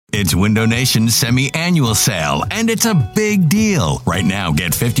It's Window Nation's semi-annual sale, and it's a big deal. Right now,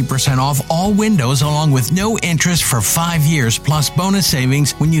 get 50% off all windows along with no interest for 5 years plus bonus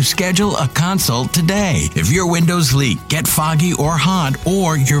savings when you schedule a consult today. If your windows leak, get foggy or hot,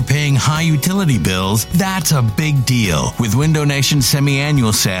 or you're paying high utility bills, that's a big deal. With Window Nation's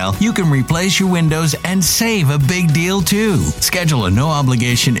semi-annual sale, you can replace your windows and save a big deal too. Schedule a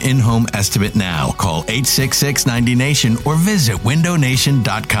no-obligation in-home estimate now. Call 866-90-NATION or visit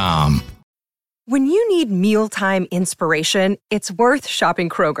windownation.com. When you need mealtime inspiration, it's worth shopping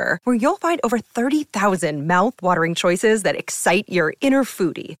Kroger, where you'll find over 30,000 mouth-watering choices that excite your inner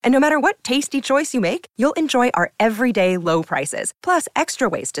foodie. And no matter what tasty choice you make, you'll enjoy our everyday low prices, plus extra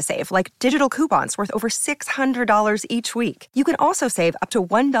ways to save, like digital coupons worth over $600 each week. You can also save up to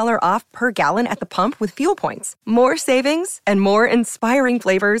 $1 off per gallon at the pump with fuel points. More savings and more inspiring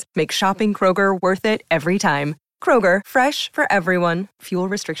flavors make shopping Kroger worth it every time. Kroger, fresh for everyone. Fuel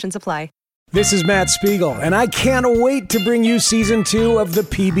restrictions apply. This is Matt Spiegel, and I can't wait to bring you Season 2 of the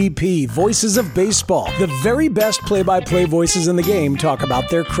PBP, Voices of Baseball. The very best play-by-play voices in the game talk about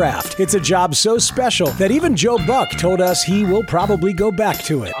their craft. It's a job so special that even Joe Buck told us he will probably go back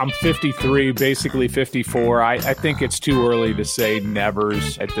to it. I'm 53, basically 54. I think it's too early to say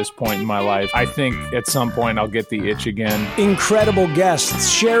nevers at this point in my life. I think at some point I'll get the itch again. Incredible guests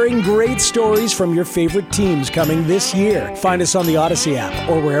sharing great stories from your favorite teams coming this year. Find us on the Odyssey app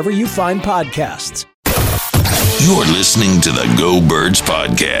or wherever you find podcasts. You're listening to the Go Birds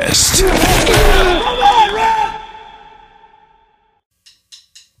Podcast.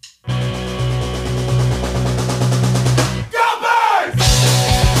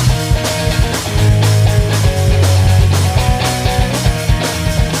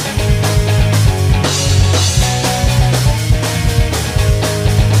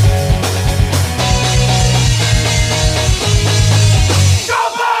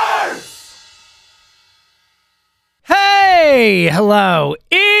 Hey, hello.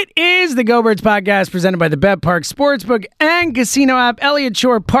 It is the Go Birds Podcast presented by the Bet Park Sportsbook and Casino app. Elliott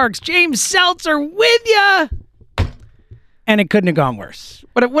Shore Parks, James Seltzer with ya. And it couldn't have gone worse.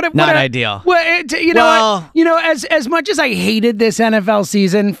 Not ideal. Well, as much as I hated this NFL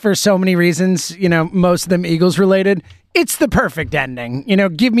season for so many reasons, most of them Eagles related, it's the perfect ending.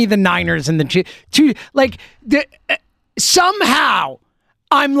 Give me the Niners and the somehow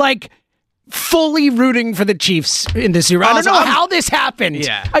I'm fully rooting for the Chiefs in the Super Bowl. I don't know how this happened.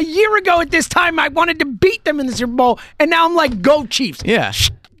 Yeah. A year ago at this time, I wanted to beat them in the Super Bowl, and now I'm like, go Chiefs. Yeah.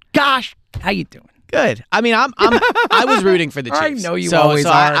 Gosh, how you doing? Good. I mean, I was rooting for the Chiefs. I know you always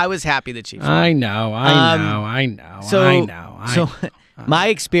are. I was happy the Chiefs won. I know. So my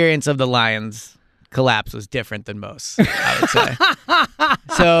experience of the Lions collapse was different than most, I would say.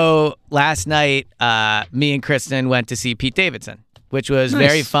 So last night, me and Kristen went to see Pete Davidson, which was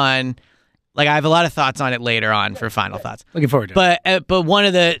very fun. I have a lot of thoughts on it later on for final thoughts. Looking forward to it. But one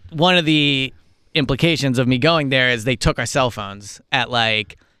of the implications of me going there is they took our cell phones at I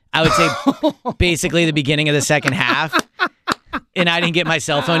would say basically the beginning of the second half, and I didn't get my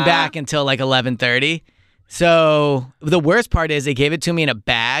cell phone back until 11:30. So the worst part is they gave it to me in a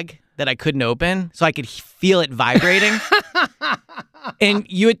bag that I couldn't open, so I could feel it vibrating. And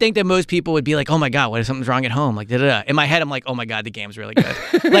you would think that most people would be like, oh my God, what if something's wrong at home? In my head, I'm like, oh my God, the game's really good.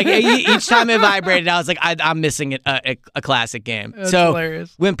 Each time it vibrated, I was like, I'm missing a classic game. That's so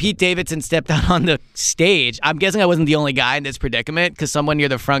hilarious. When Pete Davidson stepped out on the stage, I'm guessing I wasn't the only guy in this predicament because someone near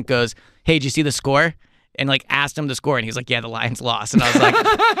the front goes, hey, did you see the score? And asked him the score, and he's like, yeah, the Lions lost. And I was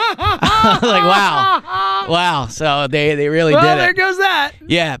like, wow. So they really did it. Well, there goes that.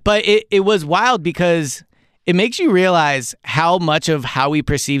 Yeah, but it was wild because it makes you realize how much of how we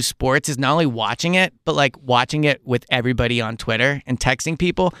perceive sports is not only watching it, but watching it with everybody on Twitter and texting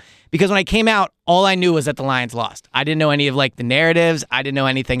people. Because when I came out, all I knew was that the Lions lost. I didn't know any of the narratives. I didn't know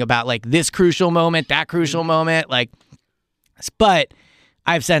anything about this crucial moment, that crucial moment. But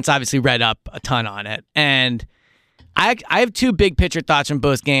I've since obviously read up a ton on it. And I have two big picture thoughts from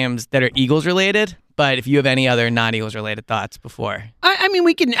both games that are Eagles related. But if you have any other non-Eagles related thoughts before,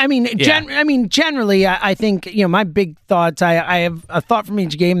 generally, I think my big thoughts. I have a thought from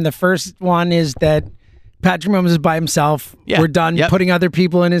each game. The first one is that Patrick Mahomes is by himself. Yeah. We're done putting other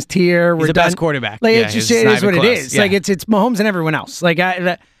people in his tier. He's the best quarterback. It is what it is. Yeah. It's Mahomes and everyone else.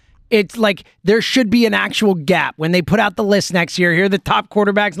 It's there should be an actual gap. When they put out the list next year, here are the top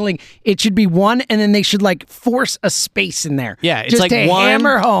quarterbacks in the league. It should be one, and then they should force a space in there. Yeah, it's just to one,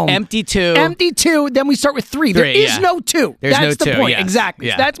 hammer home. empty two. Then we start with three. There is no two. There's That's no the two, point. yes. Exactly.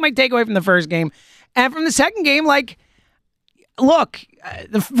 Yeah. So that's my takeaway from the first game. And from the second game, look,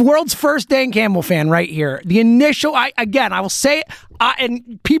 the world's first Dan Campbell fan right here. The initial, I will say it,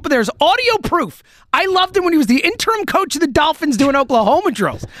 and people, there's audio proof. I loved him when he was the interim coach of the Dolphins doing Oklahoma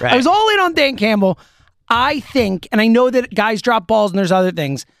drills. Right. I was all in on Dan Campbell. I think, and I know that guys drop balls and there's other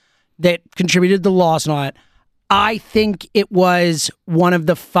things that contributed to the loss and all that. I think it was one of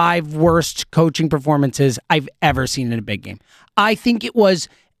the 5 worst coaching performances I've ever seen in a big game. I think it was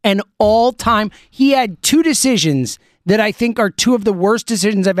an all-time. He had 2 decisions that I think are 2 of the worst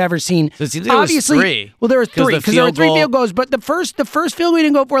decisions I've ever seen. So it seems like Obviously, it was 3. Well, there were 3 because there were 3 goal- field goals. But the first field goal he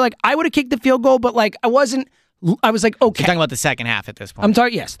didn't go for. Like I would have kicked the field goal, but like I wasn't. I was like, okay. You're talking about the second half at this point. I'm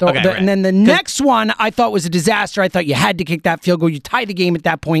talking, yes. Okay, right. And then the next one I thought was a disaster. I thought you had to kick that field goal. You tie the game at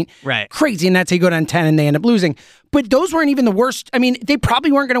that point. Right. Crazy. And that's how you go down 10 and they end up losing. But those weren't even the worst. I mean, they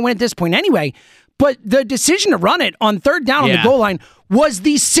probably weren't going to win at this point anyway. But the decision to run it on 3rd down on the goal line was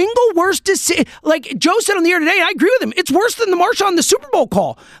the single worst decision. Like Joe said on the air today, and I agree with him, it's worse than the Marshawn the Super Bowl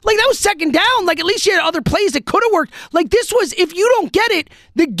call. Like that was 2nd down. Like at least you had other plays that could have worked. Like this was, if you don't get it,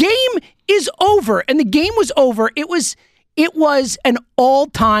 the game is over. And the game was over. It was an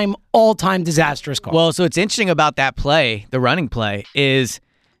all-time disastrous call. Well, so what's interesting about that play, the running play, is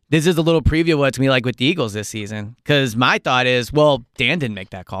this is a little preview of what's going to be like with the Eagles this season. Because my thought is, well, Dan didn't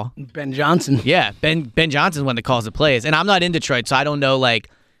make that call. Ben Johnson. Yeah, Ben Johnson's one that calls the plays. And I'm not in Detroit, so I don't know, like,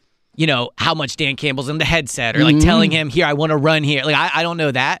 you know, how much Dan Campbell's in the headset or, like, telling him, here, I want to run here. Like, I don't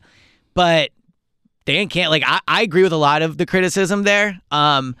know that. But Dan can't, like, I agree with a lot of the criticism there.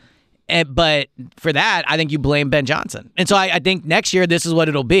 But for that, I think you blame Ben Johnson. And so I think next year, this is what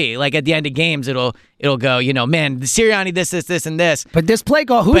it'll be. Like at the end of games, it'll go, you know, man, the Sirianni, this, and this. But this play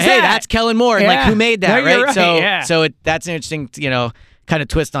call, who's but hey, that? that's Kellen Moore. And like, who made that, no, right? Right. So that's an interesting, you know, kind of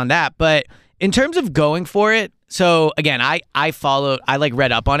twist on that. But in terms of going for it, so again, I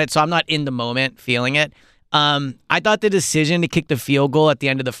read up on it, so I'm not in the moment feeling it. I thought the decision to kick the field goal at the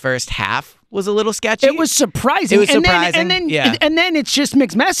end of the first half was a little sketchy. It was surprising. And then it's just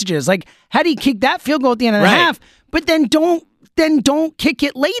mixed messages. Like, how do you kick that field goal at the end of the half? But then don't kick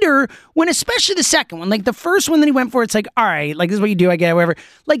it later when, especially the second one. Like the first one that he went for, it's like, all right, like this is what you do, I get it, whatever.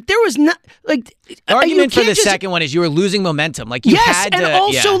 Like there was not like the argument for the second one is you were losing momentum. Like you had to, and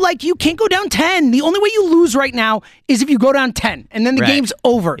also like you can't go down 10. The only way you lose right now is if you go down 10 and then the game's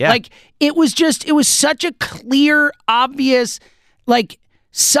over. Yeah. Like it was such a clear, obvious, like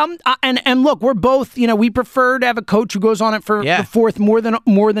and look, we're both, you know, we prefer to have a coach who goes on it for the 4th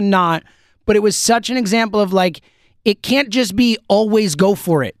more than not. But it was such an example of like, it can't just be always go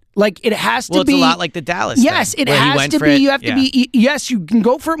for it. Like it has to be. Well, it's a lot like the Dallas. Yes, thing, it has to be. You have to be. Yes, you can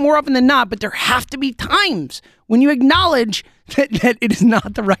go for it more often than not, but there have to be times when you acknowledge that it is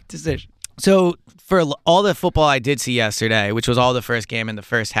not the right decision. So for all the football I did see yesterday, which was all the first game and the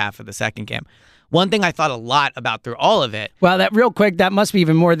first half of the second game, one thing I thought a lot about through all of it. Well, that real quick, that must be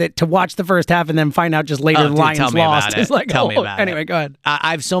even more that to watch the first half and then find out just later the Lions lost. It's like, tell me about it. Anyway, go ahead.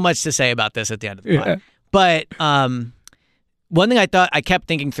 I have so much to say about this at the end of the pod. But one thing I kept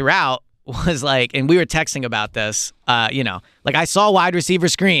thinking throughout was like, and we were texting about this, you know, like I saw wide receiver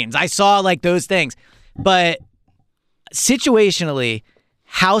screens. I saw like those things. But situationally,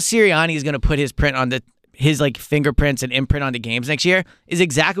 how Sirianni is going to put his print on his like fingerprints and imprint on the games next year is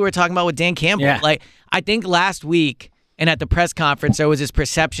exactly what we're talking about with Dan Campbell. Yeah. Like I think last week and at the press conference, there was this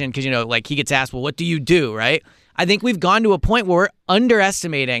perception because, you know, like he gets asked, well, what do you do, right? I think we've gone to a point where we're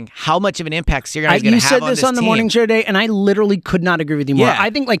underestimating how much of an impact Sirianni is going to have on this team. You said this on the morning show today, and I literally could not agree with you more. Yeah. I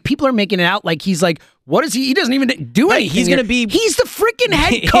think like people are making it out like he's like, what is he? He doesn't even do anything. He's going to be. He's the freaking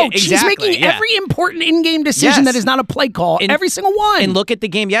head coach. Exactly, He's making every important in-game decision that is not a play call. Every single one. And look at the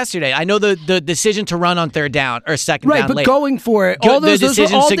game yesterday. I know the decision to run on 3rd down or second down. Right, but late. Going for it. All those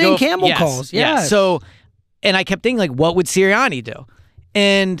were all Dan Campbell calls. Yeah. So, and I kept thinking like, what would Sirianni do?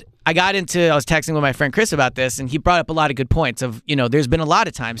 And I was texting with my friend Chris about this, and he brought up a lot of good points of, you know, there's been a lot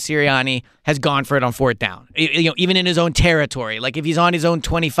of times Sirianni has gone for it on 4th down, you know, even in his own territory. Like if he's on his own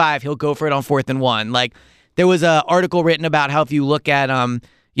 25, he'll go for it on 4th and 1. Like there was an article written about how if you look at,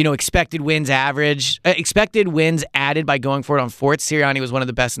 you know, expected wins added by going for it on 4th, Sirianni was one of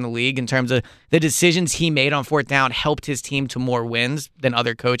the best in the league in terms of the decisions he made on 4th down helped his team to more wins than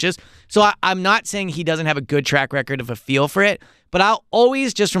other coaches. So I'm not saying he doesn't have a good track record of a feel for it, but I'll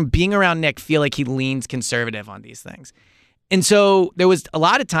always, just from being around Nick, feel like he leans conservative on these things. And so there was a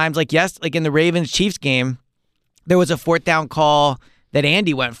lot of times, like in the Ravens-Chiefs game, there was a 4th down call that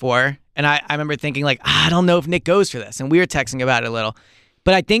Andy went for, and I remember thinking like, I don't know if Nick goes for this, and we were texting about it a little.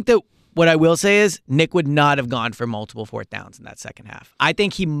 But I think that what I will say is Nick would not have gone for multiple 4th downs in that second half. I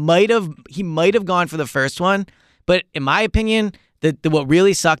think he might have gone for the first one, but in my opinion, What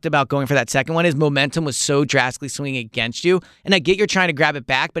really sucked about going for that second one is momentum was so drastically swinging against you. And I get you're trying to grab it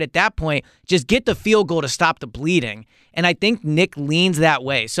back, but at that point, just get the field goal to stop the bleeding. And I think Nick leans that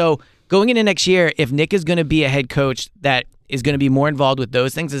way. So going into next year, if Nick is going to be a head coach that is going to be more involved with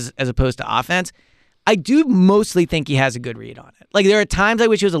those things as opposed to offense, I do mostly think he has a good read on it. Like, there are times I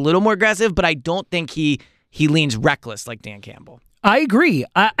wish he was a little more aggressive, but I don't think he leans reckless like Dan Campbell. I agree.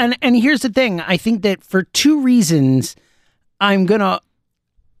 And here's the thing. I think that for two reasons, I'm going to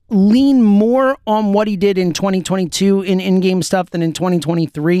lean more on what he did in 2022 in-game stuff than in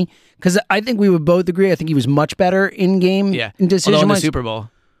 2023, because I think we would both agree. I think he was much better in-game. Yeah. In decision Although in the Super Bowl.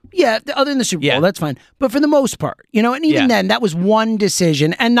 Yeah, other than the Super Bowl, that's fine. But for the most part, and even then, that was one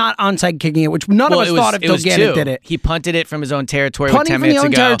decision, and not onside kicking it, which none of us thought if Gannon did it. He punted it from his own territory Punting 10 minutes ago.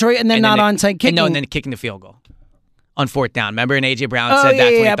 from the own territory, and then not onside kicking. And then kicking the field goal on fourth down. Remember, and A.J. Brown said that's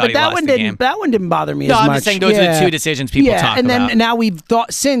when he thought he lost the game. That one didn't bother me as much. No, I'm just saying those are the two decisions people talk about. And then now we've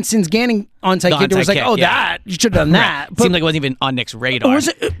thought, since Gannon onside kicked, it was like, that, you should have done that. Right. Seemed like it wasn't even on Nick's radar.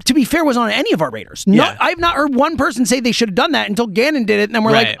 To be fair, it wasn't on any of our radars. I've not heard one person say they should have done that until Gannon did it, and then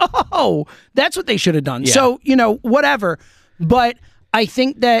we're like, oh, that's what they should have done. Yeah. So, whatever. But I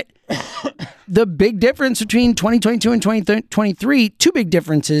think that the big difference between 2022 and 2023, two big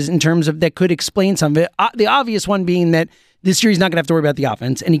differences in terms of that could explain some of it. The obvious one being that this year he's not going to have to worry about the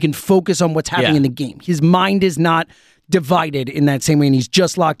offense, and he can focus on what's happening in the game. His mind is not divided in that same way, and he's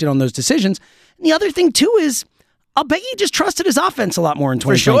just locked in on those decisions. And the other thing, too, is I'll bet he just trusted his offense a lot more in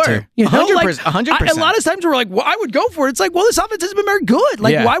 2022. For sure. 100%. A lot of times we're like, well, I would go for it. It's like, well, this offense hasn't been very good.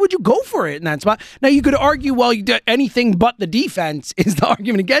 Like, why would you go for it in that spot? Now, you could argue, well, anything but the defense is the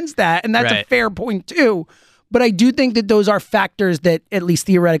argument against that, and that's a fair point, too. But I do think that those are factors that at least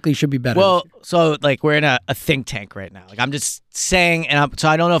theoretically should be better. Well, so like we're in a think tank right now. Like I'm just saying, so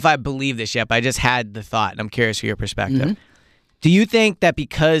I don't know if I believe this yet, but I just had the thought, and I'm curious for your perspective. Mm-hmm. Do you think that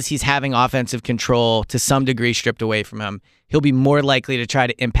because he's having offensive control to some degree stripped away from him, he'll be more likely to try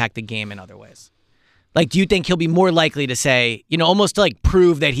to impact the game in other ways? Like, do you think he'll be more likely to say, almost to like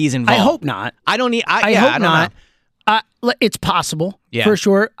prove that he's involved? I hope not. I hope not. It's possible, for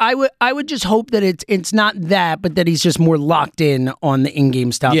sure. I would just hope that it's not that, but that he's just more locked in on the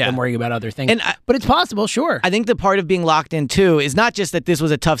in-game stuff than worrying about other things. But it's possible, sure. I think the part of being locked in, too, is not just that this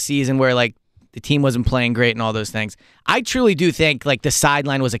was a tough season where, like, the team wasn't playing great and all those things. I truly do think, like, the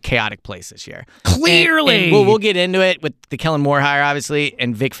sideline was a chaotic place this year. Clearly. And we'll get into it with the Kellen Moore hire, obviously,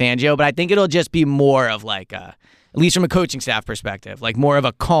 and Vic Fangio, but I think it'll just be more of, like, at least from a coaching staff perspective, like, more of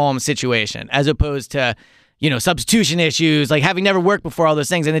a calm situation as opposed to substitution issues, like having never worked before, all those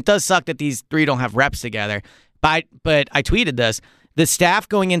things. And it does suck that these three don't have reps together. But I tweeted this. The staff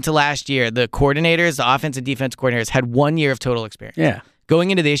going into last year, the coordinators, the offense and defense coordinators, had 1 year of total experience. Yeah. Going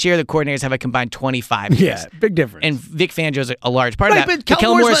into this year, the coordinators have a combined 25 years. Yeah, big difference. And Vic Fangio's a large part of that. But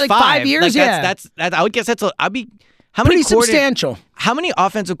Kellen Moore's like 5 years, I would guess how pretty substantial. How many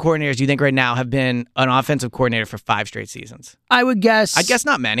offensive coordinators do you think right now have been an offensive coordinator for 5 straight seasons? I'd guess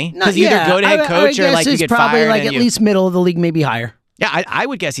not many. Because you either go to head coach or like you get probably fired. Like at least middle of the league, maybe higher. Yeah, I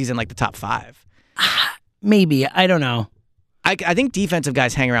would guess he's in like the top 5. Maybe. I don't know. I think defensive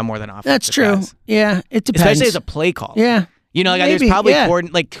guys hang around more than offensive That's true. guys. Yeah, it depends. Especially as a play call. Yeah. There's probably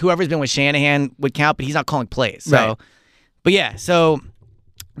like whoever's been with Shanahan would count, but he's not calling plays. So, right. But yeah, so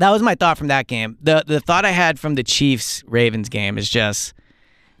that was my thought from that game. The thought I had from the Chiefs-Ravens game is just,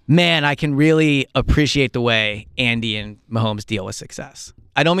 man, I can really appreciate the way Andy and Mahomes deal with success.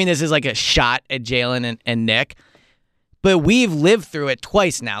 I don't mean this is like a shot at Jalen and Nick, but we've lived through it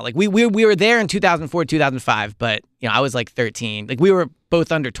twice now. Like we were there in 2004, 2005, but I was like 13. Like we were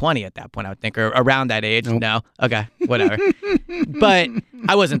both under 20 at that point, I would think, or around that age. Nope. No, okay, whatever. But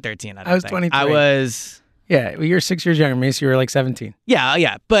I wasn't 13. I was 23. I was. Yeah, well, you're 6 years younger than me, so you were like 17.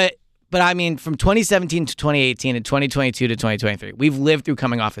 Yeah, but I mean, from 2017 to 2018 and 2022 to 2023, we've lived through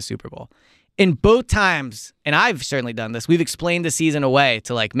coming off a Super Bowl. In both times, and I've certainly done this, we've explained the season away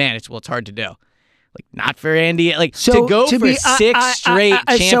to like, man, it's hard to do. Like, not for Andy. Like, to go for 6 straight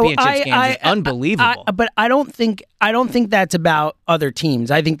championships games is unbelievable. But I don't think that's about other teams.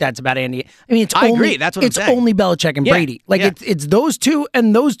 I think that's about Andy. I mean, I agree. That's what I'm saying. It's only Belichick and Brady. Like, it's those two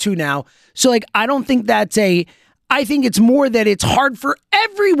and those two now. So, like, I don't think that's I think it's more that it's hard for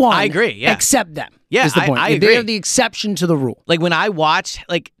everyone. I agree, yeah. Except them. Yeah, is the point. I agree. They're the exception to the rule. Like, when I watch,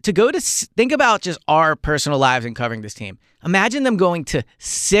 like, think about just our personal lives in covering this team. Imagine them going to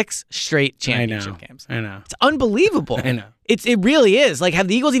 6 straight championship games. I know. It's unbelievable. I know. It really is. Like, have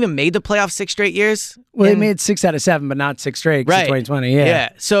the Eagles even made the playoffs 6 straight years? Well, they made 6 out of 7, but not 6 straight. Right. 2020, yeah. Yeah.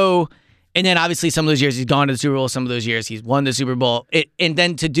 So, and then obviously some of those years he's gone to the Super Bowl. Some of those years he's won the Super Bowl. And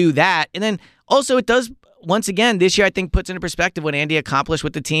then to do that, and then also it does once again, this year I think puts into perspective what Andy accomplished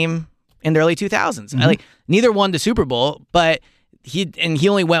with the team in the early 2000s. Neither won the Super Bowl, but he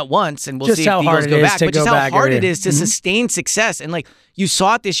only went once, and we'll Just see if how the hard Eagles it go is back. to But just go how back hard every it year. is to sustain success. And like you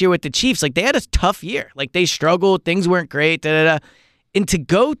saw it this year with the Chiefs. Like they had a tough year. Like they struggled. Things weren't great. And to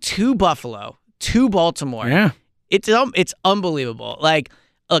go to Buffalo, to Baltimore, it's unbelievable. Like,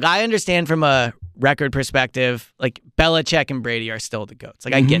 look, I understand from a record perspective, like Belichick and Brady are still the GOATs.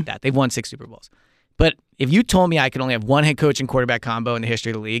 Like I get that. They've won 6 Super Bowls. But if you told me I could only have one head coach and quarterback combo in the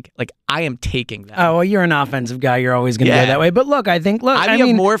history of the league, like I am taking that. Oh, well, you're an offensive guy. You're always going to go that way. But look, I'd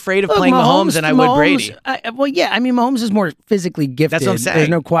be more afraid of playing Mahomes than I would Brady. Mahomes is more physically gifted. That's what I'm saying. There's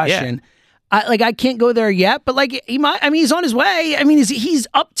no question. I can't go there yet, but like he might. I mean, he's on his way. I mean, he's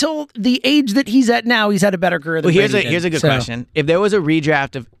up till the age that he's at now. He's had a better career than Brady did. Here's a good question. If there was a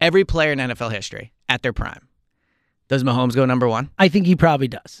redraft of every player in NFL history at their prime, does Mahomes go number 1? I think he probably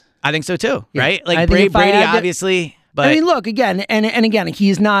does. I think so too. Yeah. Right? Like Brady obviously. But I mean, look again, and again,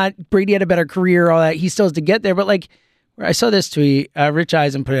 he's not. Brady had a better career, all that. He still has to get there, but like. I saw this tweet. Rich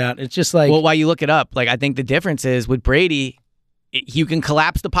Eisen put it out. It's just like. Well, while you look it up, like I think the difference is with Brady. You can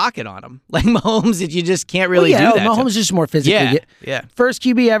collapse the pocket on him. Like Mahomes, you just can't really do that. Mahomes is just more physically. Yeah. First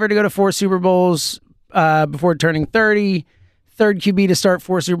QB ever to go to 4 Super Bowls before turning 30. Third QB to start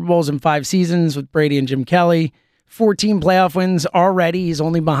 4 Super Bowls in 5 seasons with Brady and Jim Kelly. 14 playoff wins already. He's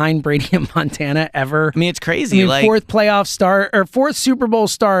only behind Brady and Montana ever. I mean, it's crazy. Fourth playoff start or 4th Super Bowl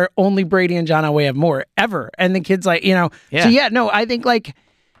start, only Brady and John Elway have more ever. And the kid's like, So I think like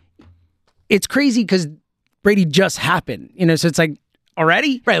it's crazy because Brady just happened, so it's like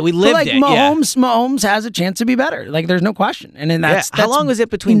already, right? We lived it. Mahomes has a chance to be better. Like there's no question. And then that's how long was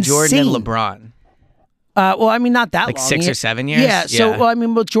it between insane. Jordan and LeBron? Well, I mean, not that like long. 6 or 7 years. Yeah. So, well, I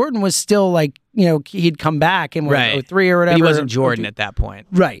mean, Jordan was still like, he'd come back in 03 or whatever. But he wasn't Jordan at that point.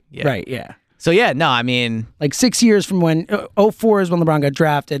 Right. Yeah. Right. Yeah. So I mean, like 6 years from when 04 is when LeBron got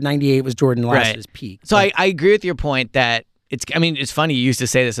drafted. 98 was Jordan last at his peak. So I agree with your point that. It's funny you used to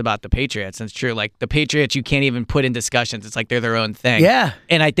say this about the Patriots, and it's true. Like the Patriots, you can't even put in discussions. It's like they're their own thing. Yeah.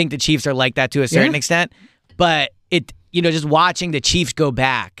 And I think the Chiefs are like that to a certain extent. But just watching the Chiefs go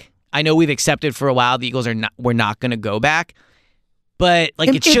back, I know we've accepted for a while the Eagles we're not going to go back. But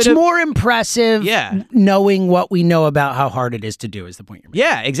like it's more impressive knowing what we know about how hard it is to do is the point you're making.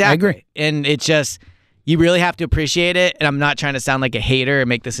 Yeah, exactly. I agree. And it's just, you really have to appreciate it. And I'm not trying to sound like a hater and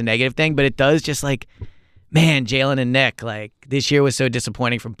make this a negative thing, but it does just like, man, Jalen and Nick, like this year was so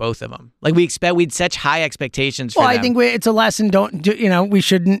disappointing for both of them. Like we'd such high expectations for them. I think it's a lesson.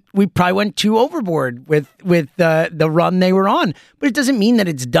 We probably went too overboard with the run they were on, but it doesn't mean that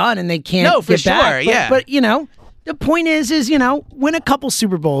it's done and they can't. No, for get sure. Back. But the point is win a couple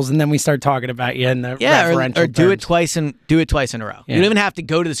Super Bowls and then we start talking about you in the referential or do terms. do it twice in a row. You don't even have to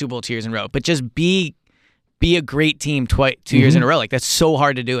go to the Super Bowl 2 years in a row, but just be a great team 2 years in a row. Like that's so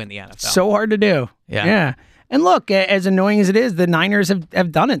hard to do in the NFL. So hard to do. Yeah. And look, as annoying as it is, the Niners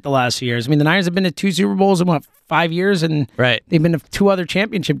have done it the last few years. I mean, the Niners have been to 2 Super Bowls in 5 years, and they've been to 2 other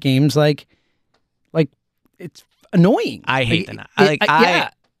championship games. Like it's annoying. I hate the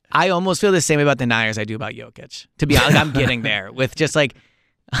Niners. I almost feel the same about the Niners I do about Jokic. To be honest, I'm getting there with just like,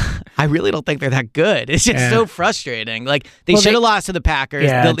 I really don't think they're that good. It's just so frustrating. Like they should have lost to the Packers.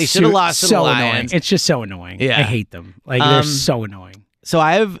 They should have lost to the Lions. Annoying. It's just so annoying. Yeah. I hate them. Like they're so annoying. So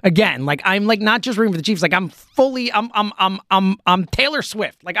I'm not just rooting for the Chiefs. Like I'm Taylor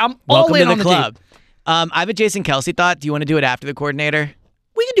Swift. Like I'm welcome all in to on the club. I have a Jason Kelce thought. Do you want to do it after the coordinator?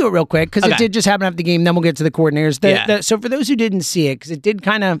 We can do it real quick because it did just happen after the game. Then we'll get to the coordinators. So for those who didn't see it, because it did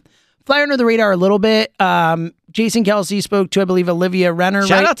kind of fly under the radar a little bit. Jason Kelce spoke to, I believe, Olivia Renner.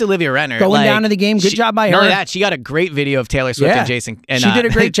 Shout out to Olivia Renner. Going down to the game. Good job by her. Not only that, she got a great video of Taylor Swift and Jason. And, she did a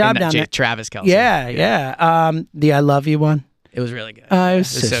great job down there. Travis Kelce. Yeah. The I love you one. It was really good. It was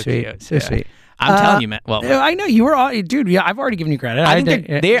so sweet. Cute. So sweet. I'm telling you, man. Well, I know you were, dude. Yeah, I've already given you credit. I think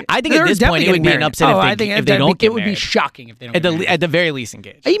at this point it would be an upset if they don't get married. It would be shocking if they don't. At the very least,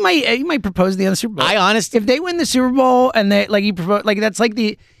 engaged. You might propose the Super Bowl. If they win the Super Bowl and they you propose that's like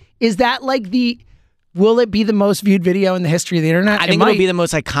the. Is that like the? Will it be the most viewed video in the history of the internet? I think it'll be the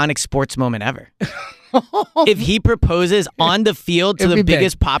most iconic sports moment ever. If he proposes on the field to the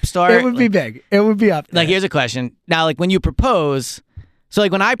biggest pop star, it would be big. It would be up there. Like, here's a question. Now, like when you propose, so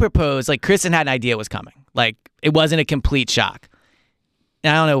like when I proposed, like Kristen had an idea was coming. Like it wasn't a complete shock.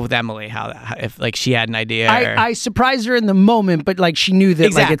 And I don't know with Emily if like she had an idea. I surprised her in the moment, but like she knew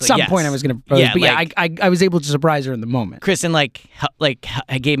that like at some point I was going to propose. Yeah, but I was able to surprise her in the moment. Kristen like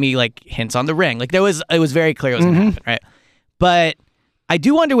gave me like hints on the ring. Like it was very clear it was going to happen, right? But I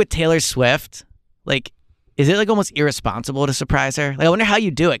do wonder with Taylor Swift, like is it like almost irresponsible to surprise her? Like, I wonder how you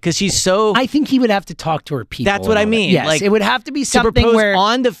do it because she's so. I think he would have to talk to her people. That's what I mean. Yes, like, it would have to be to something propose where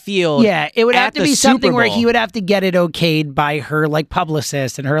on the field. Yeah, it would have at to the be Super something where Bowl. he would have to get it okayed by her like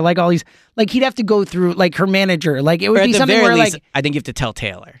publicist and her like all these like he'd have to go through like her manager. Like it would Or at be the something very where least, like I think you have to tell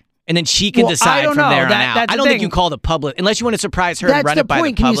Taylor. And then she can Well, I decide don't from know. there on That's out. the I don't think thing. you call the public unless you want to surprise her that's and run the it by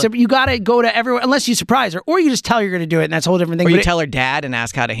point. the Can public. you got to go to everyone unless you surprise her, or you just tell her you're going to do it, and that's a whole different thing. Or you But tell her dad and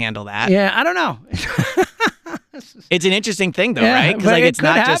ask how to handle that. yeah, I don't know. It's an interesting thing though, Yeah, right? Because but like it it's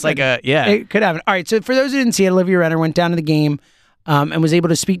not could just like happen. a It could happen. All right, so for those who didn't see it, Olivia Renner went down to the game and was able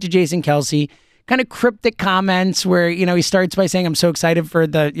to speak to Jason Kelsey. Kind of cryptic comments where he starts by saying, "I'm so excited for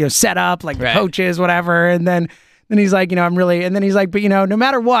the setup, like the Right. coaches, whatever," and then he's like, "I'm really," and then he's like, "But no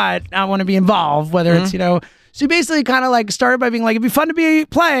matter what, I want to be involved, whether it's So he basically kind of like started by being like, "It'd be fun to be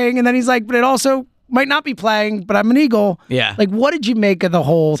playing," and then he's like, "But it also might not be playing, but I'm an Eagle." Yeah. Like, what did you make of the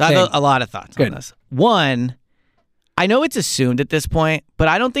whole So I thing? have a lot of thoughts Good. on this. One, I know it's assumed at this point, but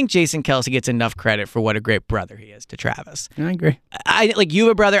I don't think Jason Kelsey gets enough credit for what a great brother he is to Travis. I agree. I like you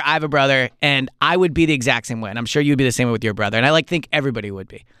have a brother, I have a brother, and I would be the exact same way. And I'm sure you'd be the same way with your brother. And I think everybody would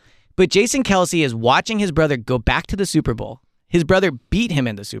be. But Jason Kelsey is watching his brother go back to the Super Bowl. His brother beat him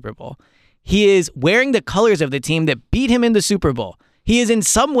in the Super Bowl. He is wearing the colors of the team that beat him in the Super Bowl. He is in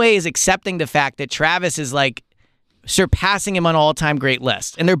some ways accepting the fact that Travis is like surpassing him on all-time great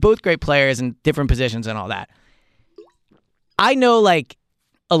lists. And they're both great players in different positions and all that. I know like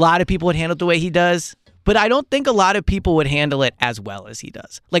a lot of people would handle it the way he does, but I don't think a lot of people would handle it as well as he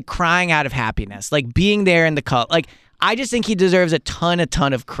does. Like crying out of happiness, like being there in the cut. Like I just think he deserves a ton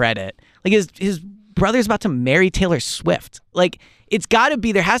of credit. Like his brother's about to marry Taylor Swift. Like it's got to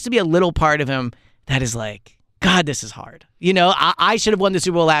be, there has to be a little part of him that is like, God, this is hard. I should have won the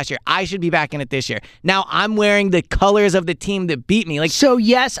Super Bowl last year. I should be back in it this year. Now I'm wearing the colors of the team that beat me. Like, So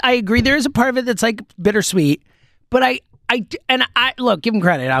yes, I agree. There is a part of it that's like bittersweet, but I look, give him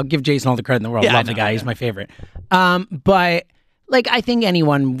credit. I'll give Jason all the credit in the world. Yeah, Love I the know, guy. yeah. He's my favorite. But like, I think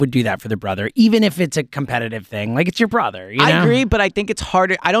anyone would do that for their brother, even if it's a competitive thing. Like, it's your brother. I agree, but I think it's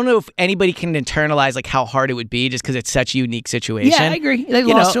harder. I don't know if anybody can internalize like how hard it would be just because it's such a unique situation. Yeah, I agree. They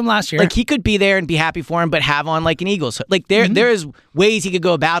lost to him last year. Like he could be there and be happy for him, but have on like an Eagles. Like there is ways he could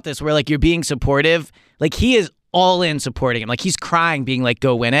go about this where like you're being supportive. Like he is all in supporting him. Like he's crying, being like,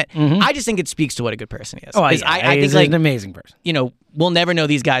 "Go win it." I just think it speaks to what a good person he is. Oh, 'Cause yeah, I think he's like an amazing person. we'll never know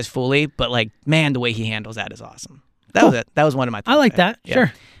these guys fully, but like man, the way he handles that is awesome. That was it. That was one of my. I like that. Yeah.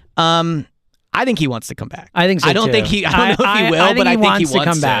 Sure. I think he wants to come back. I think so. I don't too. think he. I don't know if he will, but I think he wants to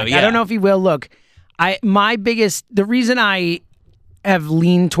come back. Yeah. I don't know if he will. Look, the reason I have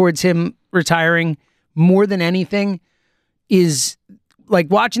leaned towards him retiring more than anything is like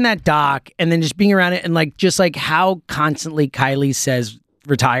watching that doc and then just being around it and like just like how constantly Kylie says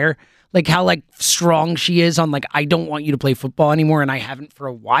retire, like how like strong she is on like I don't want you to play football anymore and I haven't for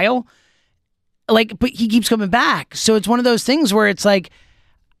a while. Like, but he keeps coming back, so it's one of those things where it's like,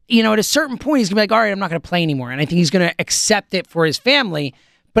 at a certain point he's gonna be like, all right, I'm not gonna play anymore, and I think he's gonna accept it for his family.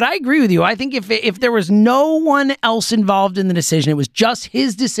 But I agree with you. I think if there was no one else involved in the decision, it was just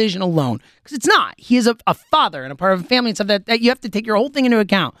his decision alone. Because it's not. He is a father and a part of a family and stuff that you have to take your whole thing into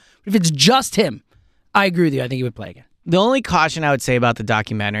account. But if it's just him, I agree with you. I think he would play again. The only caution I would say about the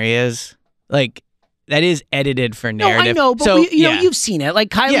documentary is, like, that is edited for narrative. No, I know, but so, you've seen it. Like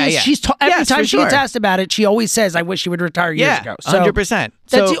Kylie, Yeah. she's every Yes, time for she gets sure. asked about it, she always says, "I wish she would retire years ago." So 100%.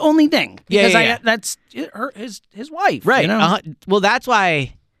 That's So- the only thing. Because Yeah. that's his wife, Right. You know? Well, that's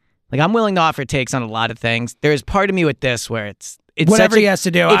why, like, I'm willing to offer takes on a lot of things. There's part of me with this where it's Whatever such he has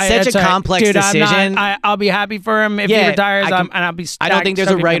to do. It's such a complex dude, decision. I'll be happy for him if he Yeah, retires, I can- and I'll be. I don't think there's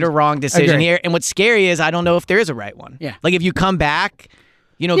a right or wrong decision Agreed. here. And what's scary is I don't know if there is a right one. Yeah. Like if you come back,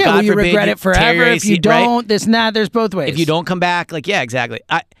 God will you forbid, regret it forever? Terry If you right? don't, this and that. There's both ways. If you don't come back, like yeah, exactly.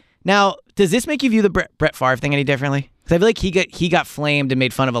 Now, does this make you view the Brett Favre thing any differently? Because I feel like he got flamed and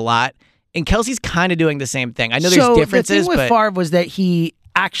made fun of a lot, and Kelsey's kind of doing the same thing. I know there's differences, the thing with but Favre was that he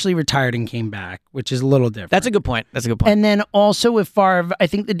actually retired and came back, which is a little different. that's a good point. And then also with Favre, I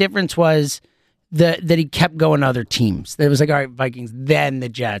think the difference was that he kept going to other teams. That it was like, all right, Vikings, then the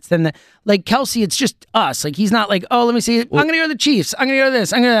Jets, then like Kelsey, it's just us. Like he's not like, oh, let me see, I'm gonna go to the Chiefs, I'm gonna go to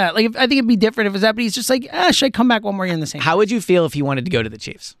this, I'm gonna go to that. Like I think it'd be different if it was that, but he's just like, should I come back one more year in the same? How would you feel if he wanted to go to the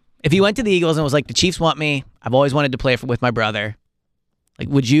Chiefs? If he went to the Eagles and was like, the Chiefs want me, I've always wanted to play with my brother. Like,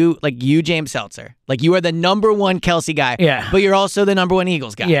 would you, like you, James Seltzer, like you are the number one Kelsey guy, Yeah. but you're also the number one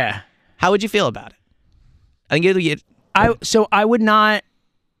Eagles guy. Yeah. How would you feel about it? I think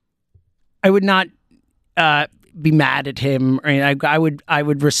I would not be mad at him. Or I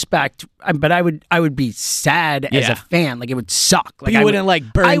would respect, but I would be sad as a fan. Like it would suck. Like you wouldn't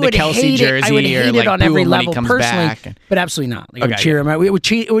like burn the Kelsey jersey I would hate or like it on boo every him when he level comes personally, back. but absolutely not. Like I would cheer him out. It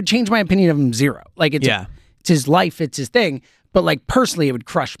would change my opinion of him zero. Like it's his life, it's his thing. But like personally, it would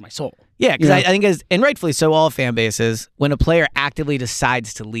crush my soul. Yeah, because I think, and rightfully so, all fan bases, when a player actively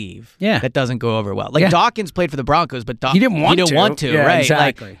decides to leave, that doesn't go over well. Like Dawkins played for the Broncos, but he didn't want to, right?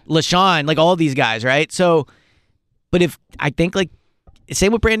 Exactly. Like LaShawn, like all these guys, right? So, but if I think like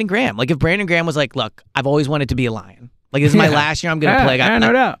same with Brandon Graham. Like if Brandon Graham was like, look, I've always wanted to be a Lion. Like this is my last year I'm going to play.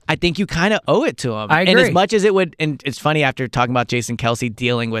 No doubt. I think you kind of owe it to him. I agree. And as much as it would, and it's funny after talking about Jason Kelsey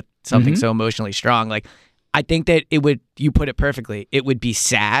dealing with something so emotionally strong, like I think that it would, you put it perfectly, it would be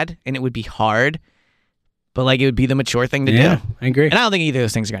sad and it would be hard, but like it would be the mature thing to do. I agree. And I don't think either of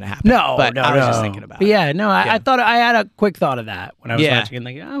those things are going to happen. No, but I was just thinking about it. Yeah, no, I thought I had a quick thought of that when I was watching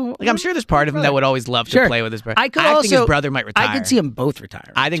it. Like I'm sure there's part of him that would always love to play with his brother. I think his brother might retire. I could see them both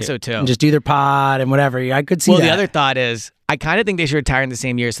retire. I think so too. And just do their pod and whatever. I could see that. Well, the other thought is, I kind of think they should retire in the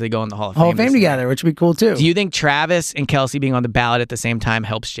same year so they go in the Hall of Fame. Hall of Fame together, which would be cool too. Do you think Travis and Kelsey being on the ballot at the same time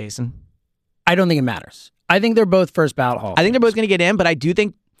helps Jason? I don't think it matters. I think they're both first ballot Hall. I think they're both going to get in, but I do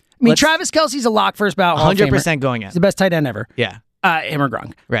think. I mean, Travis Kelsey's a lock first ballot Hall of Famer. 100% going in. He's the best tight end ever. Yeah. Him or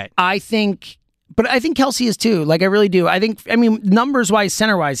Gronk. Right. I think Kelsey is too. Like I really do. I mean, numbers wise,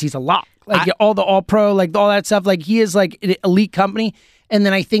 center wise, he's a lock. Like all the All Pro, like all that stuff. Like he is like an elite company. And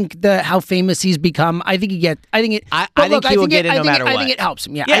then I think how famous he's become. I think he will get in no matter what. I think it helps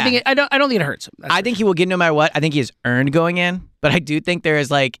him. Yeah. I don't think it hurts him. I think he will get no matter what. I think he has earned going in. But I do think there is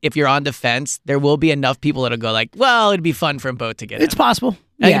like, if you're on defense, there will be enough people that'll go like, well, it'd be fun for them both to get in. It's possible.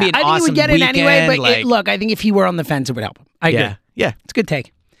 I think he would get in anyway. But look, I think if he were on the fence, it would help him. I agree. Yeah. It's a good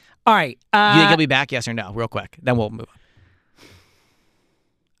take. All right. You think he'll be back? Yes or no? Real quick. Then we'll move on.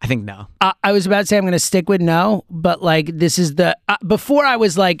 I think no. I was about to say I'm going to stick with no, but like this is before I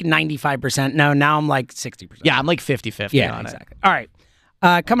was like 95% no, now I'm like 60%. Yeah, I'm like 50-50 on exactly. All right.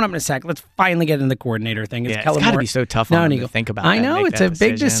 Coming up in a sec, let's finally get into the coordinator thing. It's got to be so tough on him to think about. I know, it's a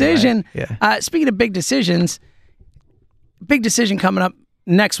big decision. Speaking of big decisions, big decision coming up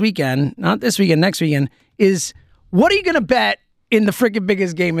next weekend, not this weekend, next weekend, is what are you going to bet in the freaking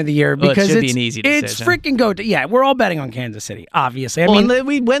biggest game of the year? Because it should be an easy decision. It's freaking we're all betting on Kansas City, obviously. I mean,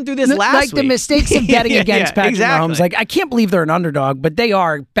 we went through this last week. Like the mistakes of betting against Patrick Mahomes. Like, I can't believe they're an underdog, but they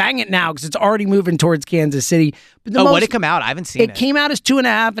are. Bang it now because it's already moving towards Kansas City. But what did it come out? I haven't seen it. It came out as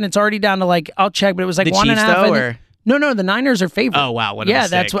 2.5, and it's already down to like, I'll check, but it was like the 1.5. Chiefs, though, or? No, the Niners are favored. Oh, wow. What a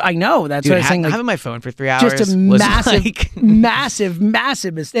mistake. That's what I know. That's Dude, what I was saying. Like, having my phone for 3 hours just a massive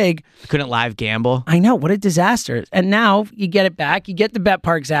mistake. Couldn't live gamble. I know. What a disaster. And now you get it back. You get the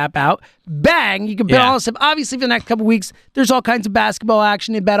BetParks app out. Bang. You can bet all this stuff. Obviously, for the next couple weeks, there's all kinds of basketball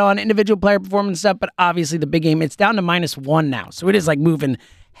action to bet on, individual player performance stuff, but obviously the big game, it's down to -1 now. So it is like moving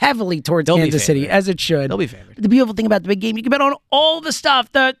heavily towards Kansas City, as it should. They'll be favored. The beautiful thing about the big game, you can bet on all the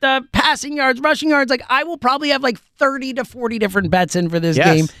stuff, the passing yards, rushing yards. Like, I will probably have like 30 to 40 different bets in for this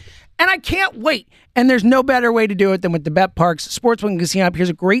game. And I can't wait. And there's no better way to do it than with the BetParks Sportsbook and Casino app. Here's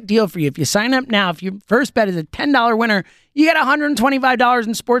a great deal for you. If you sign up now, if your first bet is a $10 winner, you get $125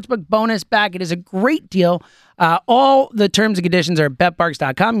 in Sportsbook bonus back. It is a great deal. All the terms and conditions are at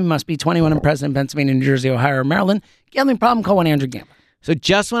betparks.com. You must be 21 and present in Pennsylvania, New Jersey, Ohio, or Maryland. Gambling problem, call 1-800-GAMBLER. So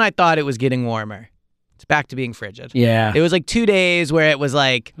just when I thought it was getting warmer, it's back to being frigid. Yeah. It was like 2 days where it was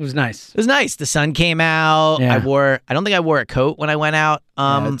like... It was nice. It was nice. The sun came out. Yeah. I don't think I wore a coat when I went out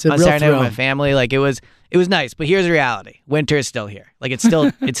on it's a real Saturday night with thrill. my family. Like it was nice. But here's the reality. Winter is still here. Like it's still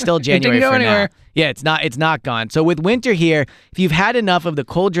January go for anywhere. now. Yeah, it's not gone. So with winter here, if you've had enough of the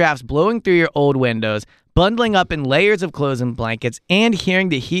cold drafts blowing through your old windows, bundling up in layers of clothes and blankets, and hearing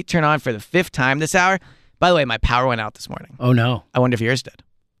the heat turn on for the 5th time this hour... By the way, my power went out this morning. Oh, no. I wonder if yours did.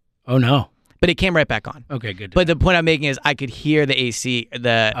 Oh, no. But it came right back on. Okay, good. But the point I'm making is I could hear the AC,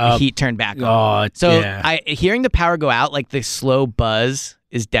 the heat turn back on. So hearing the power go out, like the slow buzz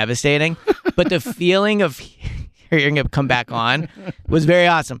is devastating. But the feeling of hearing it come back on was very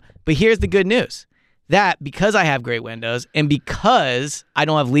awesome. But here's the good news. That because I have great windows and because I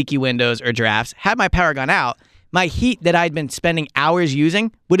don't have leaky windows or drafts, had my power gone out, my heat that I'd been spending hours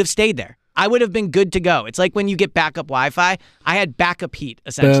using would have stayed there. I would have been good to go. It's like when you get backup Wi-Fi. I had backup heat,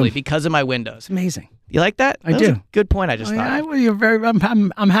 essentially, because of my windows. It's amazing. You like that? I That do. was a good point I just thought.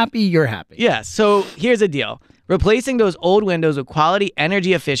 I'm happy you're happy. Yeah, so here's the deal. Replacing those old windows with quality,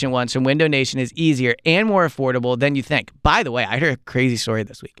 energy-efficient ones from Window Nation is easier and more affordable than you think. By the way, I heard a crazy story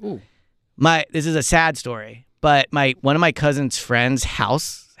this week. Ooh. This is a sad story, but one of my cousin's friend's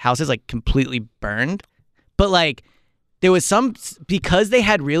house is like completely burned. But like there was because they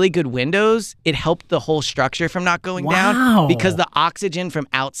had really good windows, it helped the whole structure from not going down because the oxygen from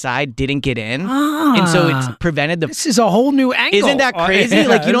outside didn't get in. And so it prevented This is a whole new angle. Isn't that crazy? Yeah,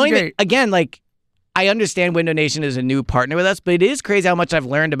 like, you don't even, great. again, like, I understand Window Nation is a new partner with us, but it is crazy how much I've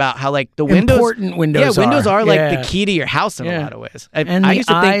learned about how, like, the windows. Important windows windows are like Yeah. the key to your house in a lot of ways. And I used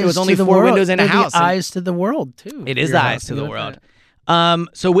to think there was only 4 windows in a house. The eyes to the world, too. It is the eyes to the world.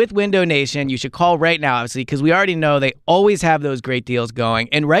 So with Window Nation, you should call right now, obviously, because we already know they always have those great deals going.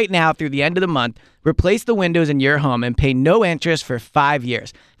 And right now, through the end of the month, replace the windows in your home and pay no interest for 5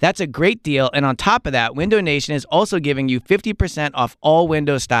 years. That's a great deal. And on top of that, Window Nation is also giving you 50% off all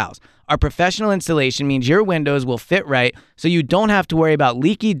window styles. Our professional installation means your windows will fit right, so you don't have to worry about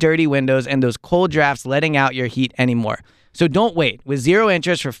leaky, dirty windows and those cold drafts letting out your heat anymore. So don't wait. With 0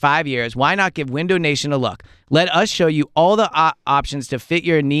 interest for 5 years, why not give Window Nation a look? Let us show you all the options to fit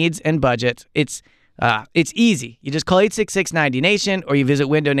your needs and budgets. It's easy. You just call 866-90-NATION or you visit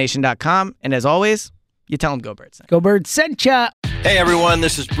windownation.com. And as always, you tell them Go Birds. Go Birds sent ya. Hey everyone,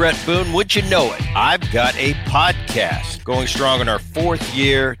 this is Brett Boone. Would you know it? I've got a podcast going strong in our 4th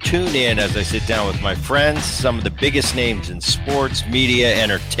year. Tune in as I sit down with my friends, some of the biggest names in sports, media,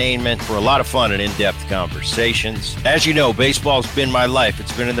 entertainment, for a lot of fun and in-depth conversations. As you know, baseball's been my life.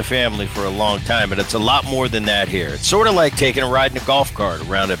 It's been in the family for a long time, but it's a lot more than that here. It's sort of like taking a ride in a golf cart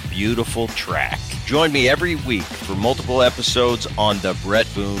around a beautiful track. Join me every week for multiple episodes on the Brett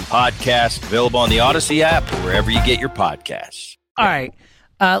Boone Podcast, available on the Odyssey app or wherever you get your podcasts. All right.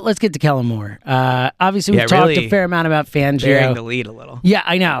 Let's get to Kellen Moore. Obviously, we've talked a fair amount about Fangio. Bearing the lead a little. Yeah,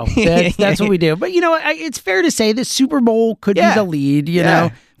 I know. That's what we do. But, you know, it's fair to say the Super Bowl could be the lead, you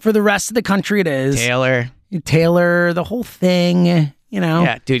know. For the rest of the country, it is. Taylor, the whole thing, you know.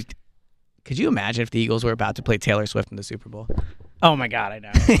 Yeah, dude. Could you imagine if the Eagles were about to play Taylor Swift in the Super Bowl? Oh, my God, I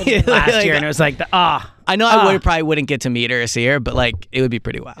know. Last year, and it was like, I know I probably wouldn't get to meet her or see her, but, like, it would be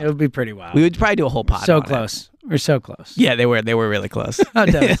pretty wild. It would be pretty wild. We would probably do a whole pod So close. We're so close. Yeah, they were really close.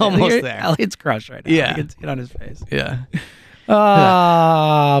 Almost there. Elliot's crushed right now. Yeah. I can see it on his face. Yeah.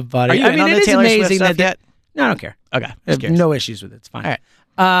 Oh, buddy. Are you in on the Taylor Swift stuff yet? No, I don't care. Okay. I have no issues with it. It's fine. All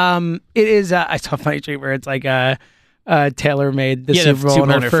right. It is, I saw a funny tweet where it's like, Taylor made the Super Bowl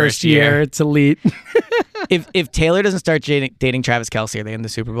in her first year. It's elite. If Taylor doesn't start dating Travis Kelce, are they in the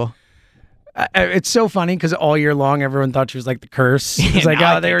Super Bowl? It's so funny because all year long everyone thought she was like the curse. It's like,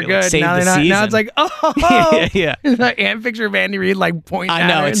 oh, they were good. Now they're not. Now it's like, oh, yeah. And picture of Andy Reid like pointing. I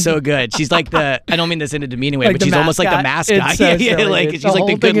know, it's so good. She's like the. I don't mean this in a demeaning way, but she's almost like the mascot. It's so silly. Like she's like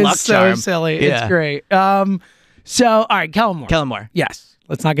the good luck charm. So silly. Yeah. It's great. So all right, Kellen Moore. Kellen Moore. Yes.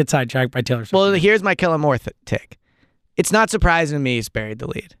 Let's not get sidetracked by Taylor Swift. Well, here's my Kellen Moore take. It's not surprising to me he's buried the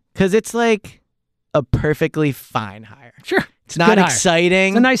lead because it's like a perfectly fine hire. Sure. It's not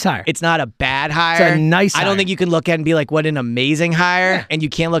exciting. It's a nice hire. It's not a bad hire. It's a nice hire. I don't think you can look at it and be like, what an amazing hire. Yeah. And you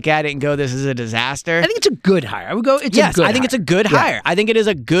can't look at it and go, this is a disaster. I think it's a good hire. I would go, it's yes, a good hire. I think it's a good hire. I think it is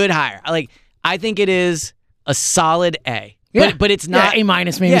a good hire. I think it is a solid A. Yeah. But it's not A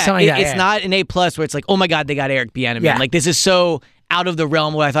minus maybe something like that. It's not an A plus where it's like, oh my God, they got Eric Bieniemy. Yeah. Like this is so out of the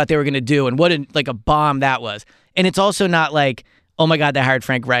realm of what I thought they were going to do, and what a bomb that was. And it's also not like, oh my God, they hired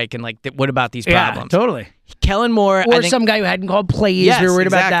Frank Reich, and like, what about these problems? Yeah, totally. Kellen Moore, or some guy who hadn't called plays. Yes, we were worried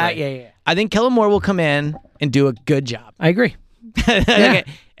exactly. about that. Yeah. I think Kellen Moore will come in and do a good job. I agree. Yeah.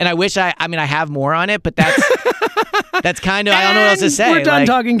 And I wish I have more on it, but that's kind of, I don't know what else to say. We're done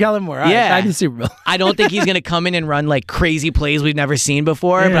talking Kellen Moore. Yeah. I did Super Bowl. I don't think he's going to come in and run like crazy plays we've never seen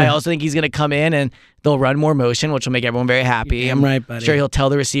before, but I also think he's going to come in and they'll run more motion, which will make everyone very happy. I'm right, buddy. Sure he'll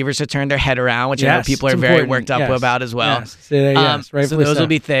tell the receivers to turn their head around, which I know people are very worked up about as well. Yes, rightfully so those will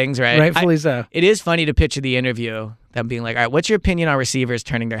be things, right? Rightfully so. It is funny to picture the interview, them being like, all right, what's your opinion on receivers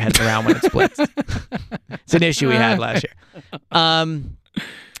turning their heads around when it's blitzed? It's an issue we had last year.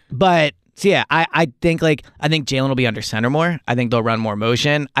 But so yeah, I think Jalen will be under center more. I think they'll run more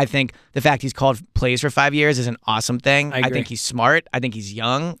motion. I think the fact he's called plays for 5 years is an awesome thing. I think he's smart. I think he's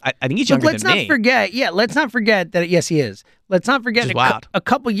young. I think he's younger than me. Let's not forget that. Yes, he is. Let's not forget a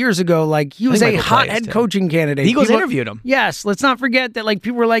couple years ago, like he was a hot head coaching candidate. The Eagles interviewed him. Yes, let's not forget that. Like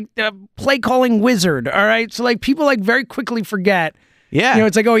people were like the play calling wizard. All right, so like people like very quickly forget. Yeah. You know,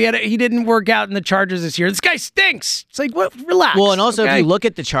 it's like, oh, he didn't work out in the Chargers this year. This guy stinks. It's like, what? Relax. Well, and also if you look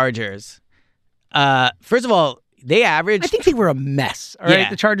at the Chargers, first of all, they averaged. I think they were a mess. All right,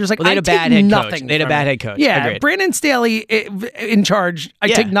 the Chargers they had a bad head coach. They had a bad head coach. Yeah, agreed. Brandon Staley in charge. I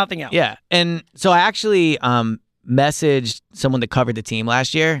take nothing else. Yeah, and so I actually messaged someone that covered the team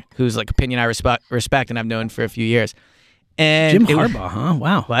last year, whose like opinion I respect and I've known for a few years. And Jim Harbaugh, huh?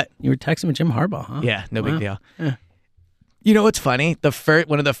 Wow. What? You were texting with Jim Harbaugh, huh? Yeah, no big deal. Yeah. You know what's funny?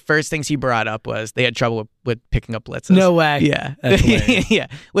 One of the first things he brought up was they had trouble with picking up blitzes. No way. Yeah. That's hilarious. Yeah.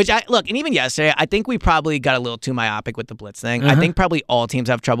 And even yesterday, I think we probably got a little too myopic with the blitz thing. I think probably all teams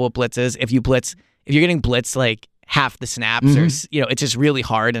have trouble with blitzes. If you're getting blitzed like half the snaps, or it's just really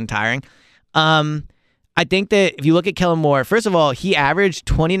hard and tiring. I think that if you look at Kellen Moore, first of all, he averaged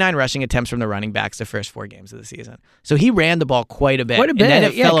 29 rushing attempts from the running backs the first 4 games of the season. So he ran the ball quite a bit. Quite a bit, and then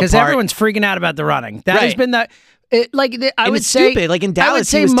it fell because apart. everyone's freaking out about the running. That has been I would it's say stupid. Like in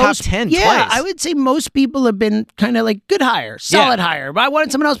Dallas, he was top 10 twice. twice. I would say most people have been kind of like good hire, solid hire. But I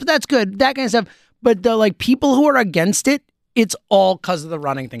wanted someone else, but that's good. That kind of stuff. But the people who are against it, it's all because of the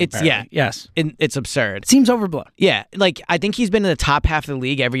running thing. Yes. It's absurd. Seems overblown. Yeah, I think he's been in the top half of the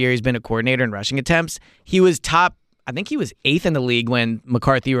league every year he's been a coordinator in rushing attempts. He was top. I think he was 8th in the league when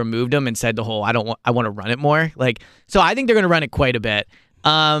McCarthy removed him and said the whole I want to run it more. So I think they're going to run it quite a bit.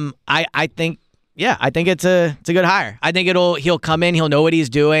 I think it's a good hire. I think he'll come in, he'll know what he's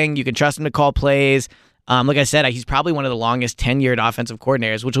doing. You can trust him to call plays. Like I said, he's probably one of the longest tenured offensive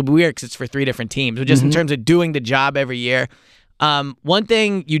coordinators, which will be weird because it's for 3 different teams. But just in terms of doing the job every year, one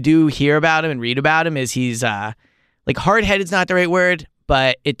thing you do hear about him and read about him is he's hard-headed's not the right word,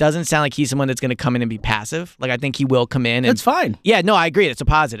 but it doesn't sound like he's someone that's going to come in and be passive. I think he will come in. That's fine. Yeah, no, I agree. It's a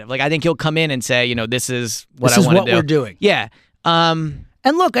positive. I think he'll come in and say, this is what I want to do. This is what we're doing. Yeah. And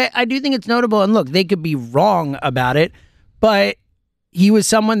look, I do think it's notable. And look, they could be wrong about it, but he was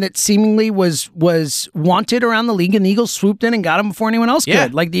someone that seemingly was wanted around the league, and the Eagles swooped in and got him before anyone else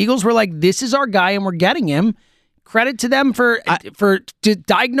could. The Eagles were like, this is our guy, and we're getting him. Credit to them for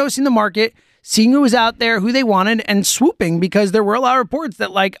diagnosing the market, seeing who was out there, who they wanted, and swooping, because there were a lot of reports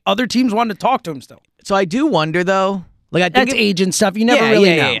that other teams wanted to talk to him still. So I do wonder, though. I think that's agent stuff. You never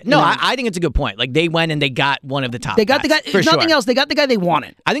really know. No, I think it's a good point. They went and they got one of the top. They got guys, the guy. If nothing else, they got the guy they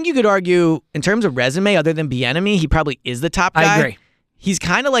wanted. I think you could argue, in terms of resume, other than Bieniemy, he probably is the top guy. I agree. He's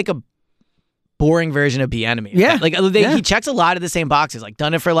kind of like a boring version of Bieniemy. Yeah. He checks a lot of the same boxes.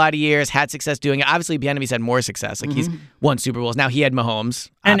 Done it for a lot of years, had success doing it. Obviously, Bieniemy's had more success. He's won Super Bowls. Now he had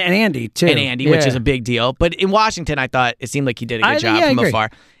Mahomes and Andy too, which is a big deal. But in Washington, I thought it seemed like he did a good job from afar,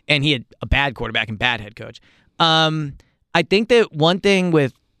 and he had a bad quarterback and bad head coach. I think that one thing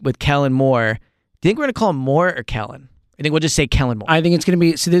with Kellen Moore, do you think we're going to call him Moore or Kellen? I think we'll just say Kellen Moore. I think it's going to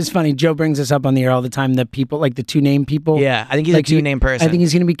be, so this is funny, Joe brings this up on the air all the time, that people, the two-name people. Yeah, I think he's a two-name person. I think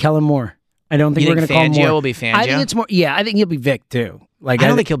he's going to be Kellen Moore. I don't think we're going to call him Moore. Fangio will be Fangio? I think it's more, I think he'll be Vic too. I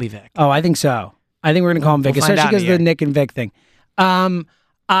don't think he'll be Vic. Oh, I think so. I think we're going to call him Vic, especially because of the Nick and Vic thing.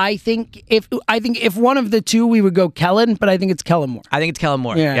 I think if one of the two, we would go Kellen, but I think it's Kellen Moore. I think it's Kellen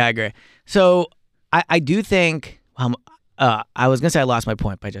Moore. Yeah, I agree. So I do think, I was going to say I lost my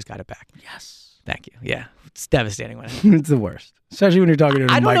point, but I just got it back. Yes. Thank you. Yeah. It's devastating when it's the worst. Especially when you're talking to a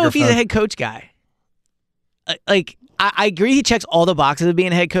microphone. I don't know if he's a head coach guy. I agree he checks all the boxes of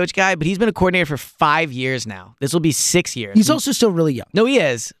being a head coach guy, but he's been a coordinator for 5 years now. This will be 6 years. He's also still really young. No, he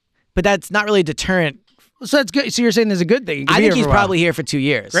is. But that's not really a deterrent. So that's good. So you're saying there's a good thing. I think he's probably here for 2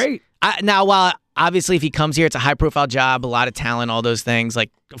 years. Great. Now, while obviously if he comes here, it's a high-profile job, a lot of talent, all those things.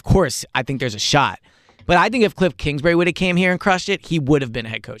 Of course, I think there's a shot. But I think if Cliff Kingsbury would have came here and crushed it, he would have been a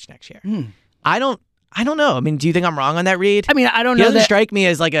head coach next year. I don't know. I mean, do you think I'm wrong on that, Reed? I mean, I don't know. He doesn't strike me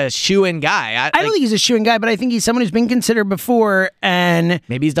as a shoo-in guy. I don't think he's a shoo-in guy, but I think he's someone who's been considered before and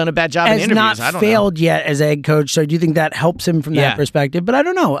maybe he's done a bad job in interviews. Has not failed yet as a head coach. So do you think that helps him from that perspective? But I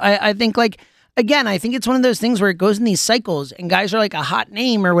don't know. I think again, I think it's one of those things where it goes in these cycles and guys are a hot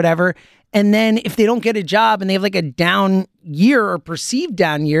name or whatever. And then if they don't get a job and they have a down year or perceived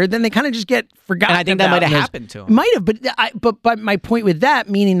down year, then they kind of just get forgotten. And I think that might have happened to him. Might have, but my point with that,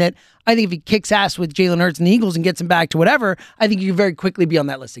 meaning that I think if he kicks ass with Jalen Hurts and the Eagles and gets him back to whatever, I think you could very quickly be on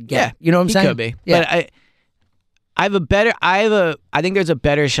that list again. Yeah, you know what I'm saying? He could be. Yeah. But I think there's a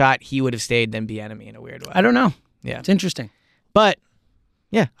better shot he would have stayed than Bieniemy in a weird way. I don't know. Yeah. It's interesting. But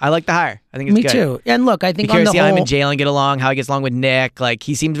yeah, I like the hire. I think it's Me good. too. And look, I think on the whole, see how him and Jalen get along, how he gets along with Nick.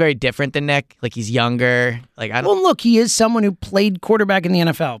 He seems very different than Nick. He's younger. Well, look, he is someone who played quarterback in the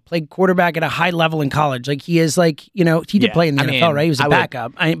NFL, played quarterback at a high level in college. He is he did play in the NFL, right? He was a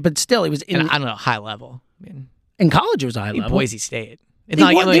backup. But still, he was in. I don't know, high level. In college, it was a high level. Boise State.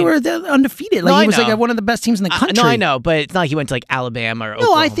 They were undefeated. He was one of the best teams in the country. No, I know, but it's not like he went to Alabama or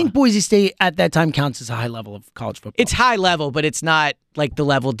Oklahoma. No, I think Boise State at that time counts as a high level of college football. It's high level, but it's not the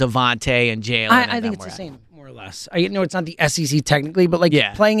level Devontae and Jalen. I think it's the same, more or less. I know it's not the SEC technically, but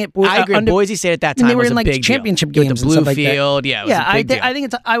playing it. I agree. Boise State at that time they were was in a big championship deal. games With the and blue stuff field. Like that. Yeah, I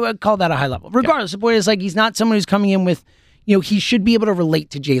think I would call that a high level. Regardless, the point is he's not someone who's coming in with. He should be able to relate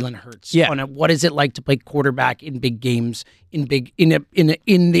to Jalen Hurts on what is it like to play quarterback in big games, in the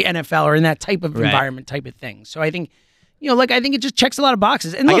NFL or in that type of environment type of thing. So I think, I think it just checks a lot of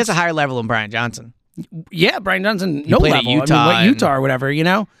boxes. And I look, guess a higher level than Brian Johnson. Yeah, Brian Johnson, no played at level. Utah Utah or whatever,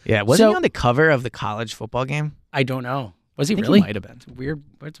 Yeah, wasn't he on the cover of the college football game? I don't know. Was he I think really? He might have been.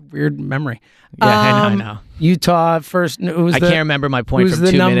 It's a weird memory. Yeah, I know. Utah first. I can't remember my point from 2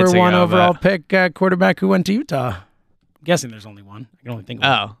 minutes ago. Who's the number one overall pick quarterback who went to Utah? I'm guessing there's only one. I can only think of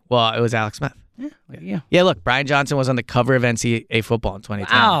one. Oh, well, it was Alex Smith. Yeah. Yeah, look, Brian Johnson was on the cover of NCAA football in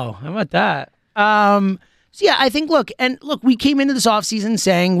 2010. Wow, how about that? So yeah, I think, look, we came into this offseason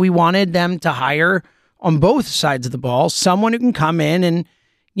saying we wanted them to hire on both sides of the ball someone who can come in and,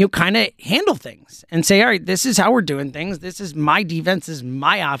 kind of handle things and say, all right, this is how we're doing things. This is my defense. This is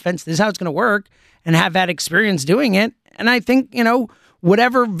my offense. This is how it's going to work, and have that experience doing it. And I think,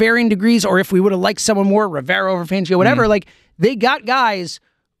 whatever varying degrees, or if we would have liked someone more, Rivera over Fangio, whatever, they got guys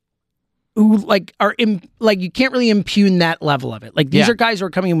who are you can't really impugn that level of it. These are guys who are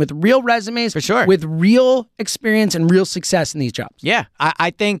coming in with real resumes, for sure, with real experience and real success in these jobs. Yeah,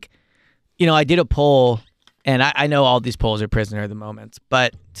 I think, I did a poll, and I know all these polls are prisoner of the moment,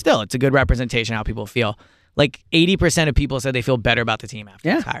 but still, it's a good representation of how people feel. 80% of people said they feel better about the team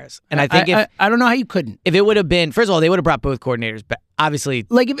after these hires. And I think I don't know how you couldn't. If it would have been, first of all, they would have brought both coordinators, but obviously.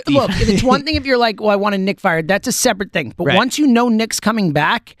 If it's one thing if you're like, well, I wanted Nick fired, that's a separate thing. But once you know Nick's coming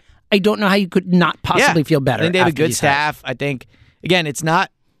back, I don't know how you could not possibly feel better. I think they have a good staff. I think, again, it's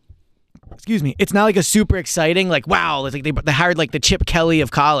not like a super exciting, wow, it's like they hired the Chip Kelly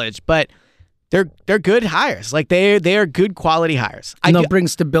of college, but they're good hires. They are good quality hires. And they'll bring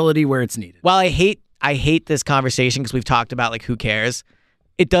stability where it's needed. Well, I hate this conversation because we've talked about who cares.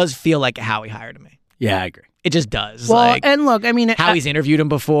 It does feel like a Howie hire to me. Yeah, I agree. It just does. Well, and look, Howie's interviewed him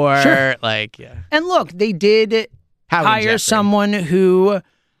before. Sure. And look, they did hire someone who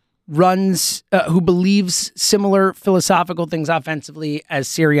runs, who believes similar philosophical things offensively as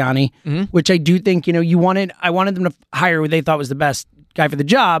Sirianni, which I do think, I wanted them to hire who they thought was the best guy for the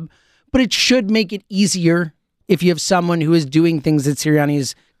job, but it should make it easier if you have someone who is doing things that Sirianni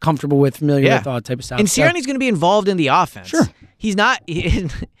is comfortable with, familiar with, all that type of stuff. And Sirianni's going to be involved in the offense. Sure. He's not,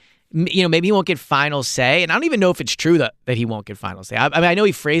 maybe he won't get final say, and I don't even know if it's true that he won't get final say. I know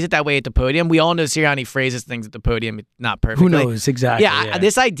he phrased it that way at the podium. We all know Sirianni phrases things at the podium not perfectly. Who knows, exactly. Yeah,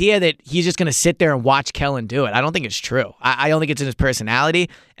 this idea that he's just going to sit there and watch Kellen do it, I don't think it's true. I don't think it's in his personality.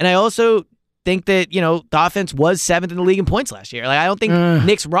 And I also think that, the offense was 7th in the league in points last year. I don't think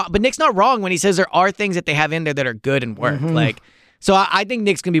Nick's wrong, but Nick's not wrong when he says there are things that they have in there that are good and work. So I think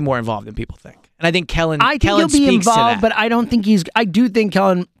Nick's going to be more involved than people think. And I think Kellen he'll be involved, but I don't think I do think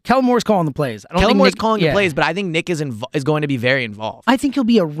Kellen Moore's calling the plays. Kellen Moore's calling the plays, but I think Nick is going to be very involved. I think he'll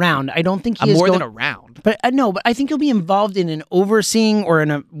be around. I don't think more than around. But no, but I think he'll be involved in an overseeing or in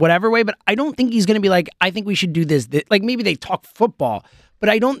a whatever way, but I don't think he's going to be I think we should do this. Maybe they talk football, but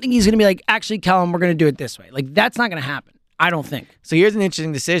I don't think he's going to be actually, Kellen, we're going to do it this way. That's not going to happen. I don't think. So here's an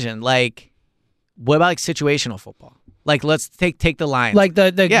interesting decision. What about situational football? Let's take the Lions.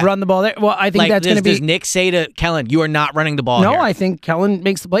 Run the ball there. Well, I think that's going to be. Does Nick say to Kellen, you are not running the ball No, here? I think Kellen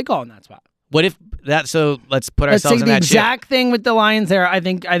makes the play call in that spot. What if that? So let's put ourselves in that Let's say the exact thing with the Lions there. I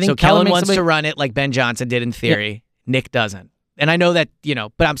think so Kellen wants to run it like Ben Johnson did in theory. Yeah. Nick doesn't. And I know that,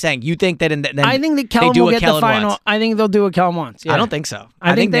 but I'm saying you think that I think that Kellen will get the final. I think they'll do what Kellen wants. Yeah. I don't think so.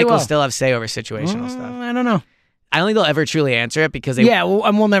 I think Nick will still have say over situational stuff. I don't know. I don't think they'll ever truly answer it because they. Yeah,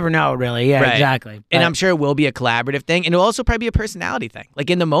 we'll never know, really. Yeah, right. Exactly. And I'm sure it will be a collaborative thing, and it'll also probably be a personality thing.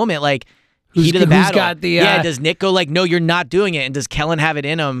 In the moment, heat of the battle. Got the, does Nick go no, you're not doing it, and does Kellen have it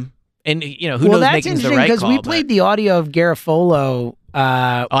in him? And who knows making the right call? Well, that's interesting because we played the audio of Garofolo.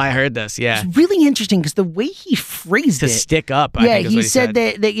 I heard this. Yeah, it's really interesting because the way he phrased to stick up. I think is he what said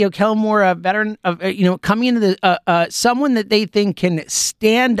that Kellen Moore, a veteran of coming into the someone that they think can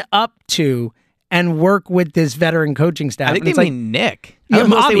stand up to and work with this veteran coaching staff. I think they mean Nick. Yeah,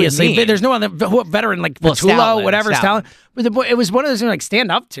 obviously, there's no other veteran Patullo, whatever's talent. But it was one of those things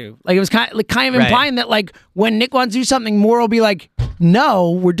stand up to. It was kind of implying that when Nick wants to do something, Moore will be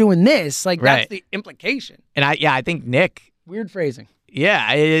no, we're doing this. That's the implication. And I think Nick. Weird phrasing.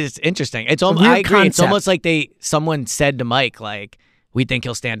 Yeah, it is interesting. It's almost. I agree. It's almost like someone said to Mike, we think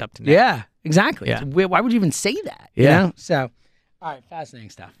he'll stand up to Nick. Yeah, exactly. Yeah. Why would you even say that? Yeah. So, all right, fascinating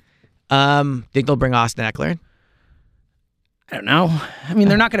stuff. Think they'll bring Austin Eckler? I don't know.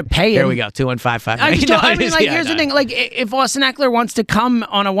 They're not going to pay him. There we go. 2155. Here's the thing. If Austin Eckler wants to come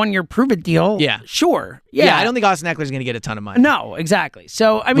on a 1-year prove-it deal, sure. Yeah, I don't think Austin Eckler's going to get a ton of money. No, exactly.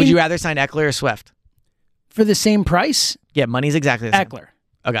 So, would you rather sign Eckler or Swift? For the same price? Yeah, money's exactly the same. Eckler.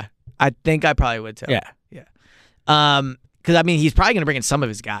 Okay. I think I probably would too. Yeah. Because, he's probably going to bring in some of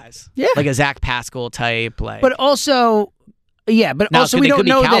his guys. Yeah. Like a Zach Pascal type. But also, Yeah, but Now, also could we they don't could be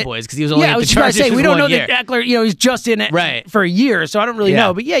know Cowboys because he was only I at the was about to Chargers say for we don't know 1 year. that Eckler. He's just in it Right. for a year, so I don't really Yeah.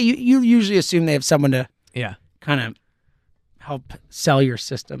 know. But yeah, you usually assume they have someone to Yeah. kind of help sell your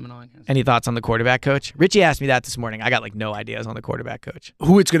system and all that kind of stuff. Any thoughts on the quarterback coach? Richie asked me that this morning. I got like no ideas on the quarterback coach.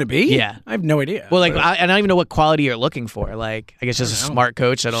 Who it's going to be? Yeah. I have no idea. Well, like But- I don't even know what quality you're looking for. Like, I guess just a smart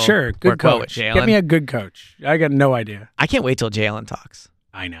coach that'll sure, good work well with coach. Jalen. Get me a good coach. I got no idea. I can't wait till Jalen talks.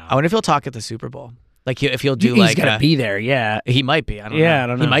 I know. I wonder if he'll talk at the Super Bowl. Like, if he'll do He's like got to be there. Yeah. He might be. I don't know. Yeah, I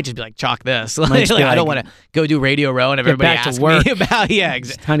don't know. He might just be like, chalk this. Might Like, just be I don't like, want to go do Radio Row and have get everybody back to ask work. me about. Yeah, time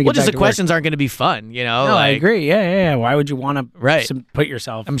exactly. to get Well, just back the to work. questions aren't going to be fun, you know? No, I like, agree. Yeah. Why would you want to Right. put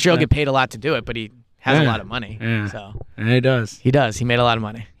yourself? I'm sure he'll get paid a lot to do it, but he has a Yeah. lot of money. Yeah. So He does. he does. He made a lot of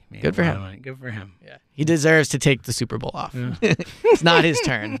money. Good for A lot him. of money. Good for him. Yeah. He deserves to take the Super Bowl off. It's not his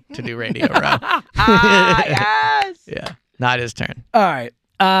turn to do Radio Row. Yes. Yeah. Not his turn. All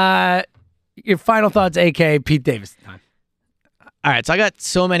right. Your final thoughts, a.k.a. Pete Davis. Time. All right. So I got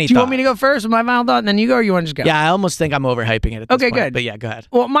so many Do you thoughts. want me to go first with my final thought, and then you go, or you want to just go? Yeah, I almost think I'm overhyping it at this Okay, point. good. But yeah, go ahead.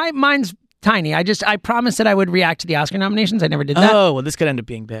 Well, mine's tiny. I promised that I would react to the Oscar nominations. I never did that. Oh, well, this could end up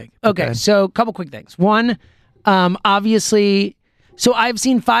being big. Okay, so a couple quick things. One, obviously, so I've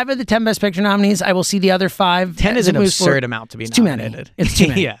seen 5 of the 10 Best Picture nominees. I will see the other 5. 10 is as it an moves forward. absurd amount to be It's too many. nominated. It's too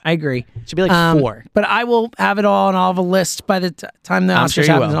many. Yeah. I agree. It should be like 4. But I will have it all, and I'll have a list by the time the I'm Oscars sure you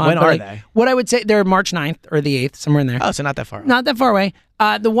happens. will. and all When that. But, are like, they? What I would say, they're March 9th or the 8th, somewhere in there. Oh, so not that far. Not that far away.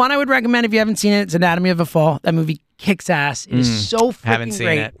 The one I would recommend if you haven't seen it, it's Anatomy of a Fall. That movie kicks ass. It is so freaking haven't seen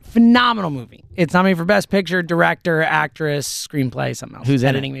great. it. Phenomenal movie. It's nominated for Best Picture, Director, Actress, Screenplay, something else. Who's in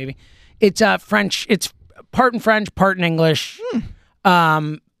editing? Maybe. It's French. It's part in French, part in English.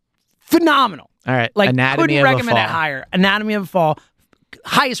 Phenomenal. All right. Like Anatomy couldn't of a recommend it Fall. higher. Anatomy of a Fall,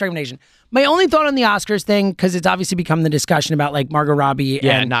 highest recommendation. My only thought on the Oscars thing, because it's obviously become the discussion about like Margot Robbie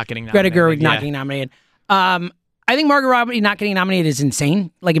Yeah, and not getting Greta nominated. Gerwig not Yeah. getting nominated. I think Margot Robbie not getting nominated is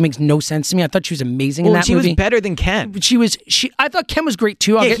insane. Like it makes no sense to me. I thought she was amazing in Well, that she movie. was better than Ken. I thought Ken was great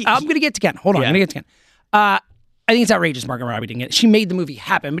too. Yeah, I'm going to get to Ken. Hold on, Yeah. I'm going to get to Ken. I think it's outrageous Margot Robbie didn't get it. She made the movie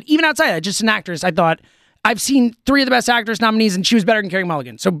happen. But even outside of that, just an actress, I thought I've seen 3 of the Best Actress nominees, and she was better than Carey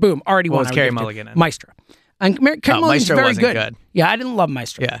Mulligan. So boom, already What won. was I would Carey give to Mulligan in? Maestro. And Carey Mulligan's Maestro very wasn't good. good. Yeah, I didn't love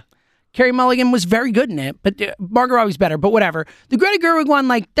Maestro. Yeah. Carey Mulligan was very good in it, but Margot Robbie's better. But whatever. The Greta Gerwig one,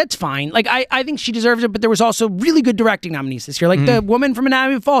 like, that's fine. Like, I think she deserves it, but there was also really good directing nominees this year. Like the woman from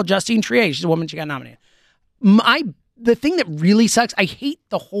Anatomy of a Fall, Justine Triet. She's a woman, she got nominated. The thing that really sucks, I hate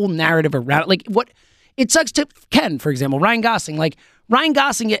the whole narrative around it. Like, it sucks to Ken, for example, Ryan Gosling. Like, Ryan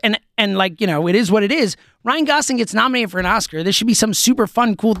Gosling, and like, you know, it is what it is. Ryan Gosling gets nominated for an Oscar. This should be some super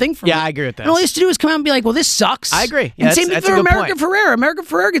fun, cool thing for him. Yeah, I agree with that. And all he has to do is come out and be like, well, this sucks. I agree. And Yeah, same thing that's for a good America point. Ferrera. America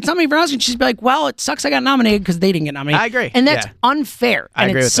Ferrera gets nominated for an Oscar, and she's be like, well, it sucks I got nominated because they didn't get nominated. I agree. And that's Yeah. unfair. I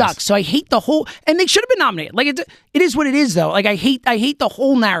And agree it with sucks. this. So I hate the whole, and they should have been nominated. Like, it is what it is, though. Like, I hate the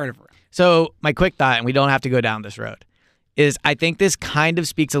whole narrative. So my quick thought, and we don't have to go down this road, is I think this kind of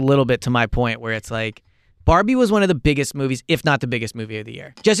speaks a little bit to my point where it's like, Barbie was one of the biggest movies, if not the biggest movie of the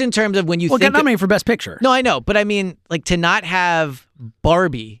year. Just in terms of when you Well, think... got nominated for Best Picture. No, I know. But I mean, like, to not have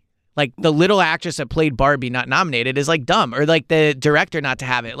Barbie, like, the little actress that played Barbie not nominated is, like, dumb. Or, like, the director not to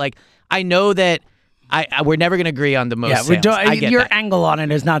have it. Like, I know that we're never going to agree on the most Yeah, sales. I get your that. angle on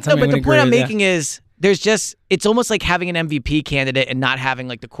it is not No, something but we the point agree I'm with, yeah. making is there's just... It's almost like having an MVP candidate and not having,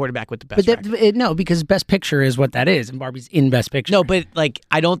 like, the quarterback with the best But record. no, because Best Picture is what that is, and Barbie's in Best Picture. No, but, like,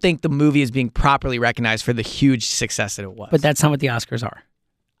 I don't think the movie is being properly recognized for the huge success that it was. But that's not what the Oscars are.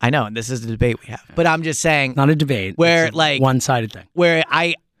 I know, and this is the debate we have. But I'm just saying, Not a debate. Where, It's a like- one-sided thing. where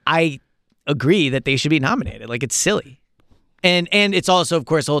I agree that they should be nominated. Like, it's silly. And it's also, of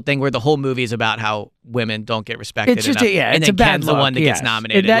course, the whole thing where the whole movie is about how women don't get respected It's just enough. yeah, and it's then a bad Ken's the look, one that yes. gets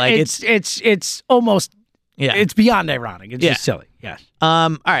nominated. That- like it's almost yeah. it's beyond ironic. It's Yeah. just silly. Yes. All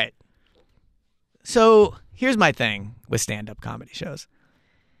right. So here's my thing with stand-up comedy shows.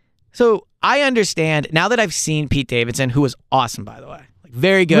 So I understand now that I've seen Pete Davidson, who was awesome, by the way, like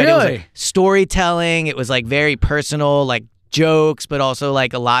very good. It was Really? like storytelling. It was like very personal, like jokes, but also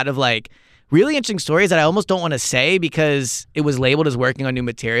like a lot of like really interesting stories that I almost don't want to say because it was labeled as working on new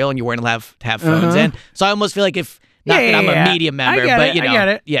material and you weren't allowed to have phones in. So I almost feel like if not that I'm a media member, I get but it, you know, I get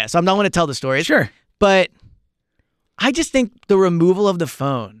it. yeah. So I'm not going to tell the stories. Sure. But I just think the removal of the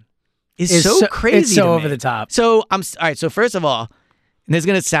phone is It's so crazy. It's so to over me. the top. So all right. So first of all, and this is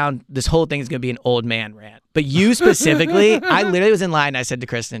gonna sound. This whole thing is gonna be an old man rant. But you specifically, I literally was in line. And I said to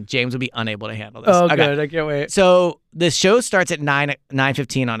Kristen, James would be unable to handle this. Oh, Okay. good. I can't wait. So the show starts at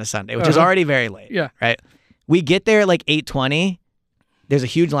 9:15 on a Sunday, which is already very late. Yeah. Right. We get there at like 8:20. There's a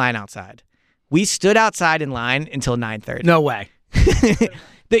huge line outside. We stood outside in line until 9:30. No way. Yeah,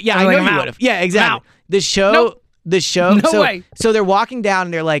 I I'm know like, you I'm would out. have. Yeah, exactly. out. The show. Nope. the show. No way. So they're walking down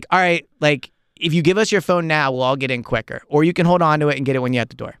and they're like, all right, like, if you give us your phone now, we'll all get in quicker. Or you can hold on to it and get it when you're at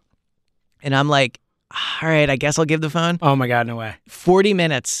the door. And I'm like, all right, I guess I'll give the phone. Oh my God, no way. 40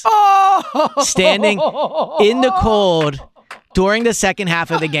 minutes standing Oh! in the cold during the second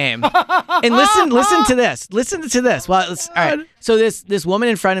half of the game. And listen to this. Listen to this. Well, all right. So this woman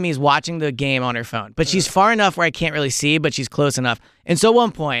in front of me is watching the game on her phone, but she's far enough where I can't really see, but she's close enough. And so at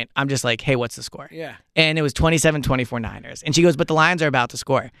one point, I'm just like, hey, what's the score? Yeah. And it was 27-24 Niners. And she goes, but the Lions are about to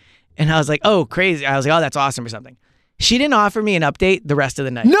score. And I was like, oh, crazy. I was like, oh, that's awesome or something. She didn't offer me an update the rest of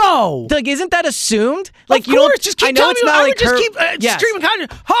the night. No. Like, isn't that assumed? Like, Of you course, don't just keep I know telling it's me. not I like would just her, keep yes. streaming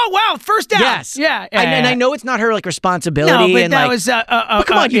content. Oh wow, first down. Yes. Yeah. And I know it's not her like responsibility. No, but and that like, was. but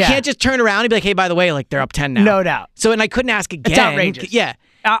come on, you can't just turn around and be like, hey, by the way, like they're up 10 now. No doubt. So, and I couldn't ask again. It's outrageous. Yeah.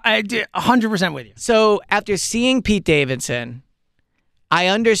 I 100% with you. So after seeing Pete Davidson, I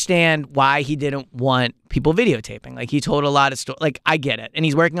understand why he didn't want people videotaping. Like, he told a lot of stories. Like, I get it. And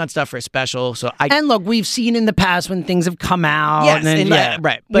he's working on stuff for a special. So And look, we've seen in the past when things have come out. Yes, and yeah,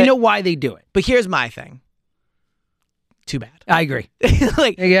 right. We know why they do it. But here's my thing. Too bad. I agree.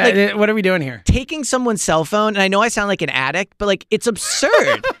 like, What are we doing here? taking someone's cell phone, and I know I sound like an addict, but like, it's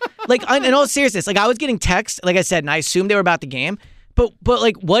absurd. Like, in all seriousness, like, I was getting texts, like I said, and I assumed they were about the game. But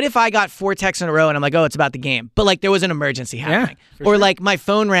like, what if I got 4 texts in a row and I'm like, oh, it's about the game, but like there was an emergency happening, or like my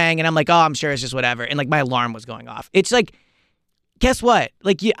phone rang and I'm like, oh, I'm sure it's just whatever, and like my alarm was going off. It's like, guess what?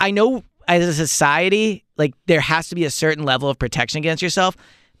 Like, I know as a society, like there has to be a certain level of protection against yourself.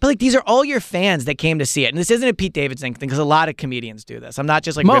 But like, these are all your fans that came to see it, and this isn't a Pete Davidson thing because a lot of comedians do this. I'm not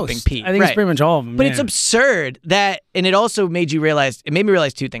just like ripping Pete. I think it's pretty much all of them. But it's absurd that, and it also made me realize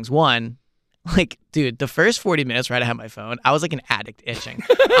 2 things. One, like, dude, the first 40 minutes right I had my phone, I was like an addict itching.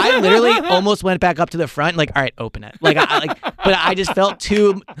 I literally almost went back up to the front, like, all right, open it. Like, but I just felt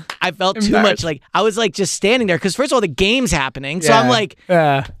too much. Like, I was like just standing there because first of all, the game's happening, so I'm like,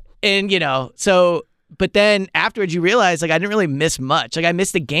 and you know, so. But then afterwards, you realize, like, I didn't really miss much. Like, I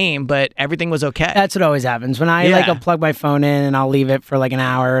missed the game, but everything was okay. That's what always happens when I like, I'll plug my phone in and I'll leave it for like an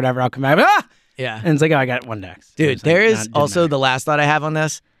hour or whatever. I'll come back. Yeah, and it's like, oh, I got 1 text. Dude, there is also the last thought I have on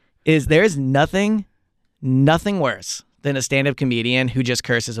this is there is nothing worse than a stand-up comedian who just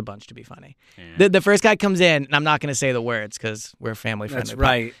curses a bunch to be funny. Yeah. The first guy comes in, and I'm not going to say the words because we're family friendly. That's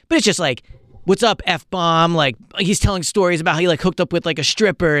right. But it's just like, what's up, F-bomb? Like, he's telling stories about how he like hooked up with like a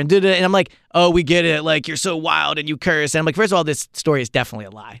stripper and did it. And I'm like, oh, we get it. Like, you're so wild and you curse. And I'm like, first of all, this story is definitely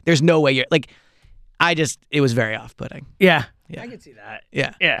a lie. There's no way you're like, it was very off-putting. Yeah. I can see that.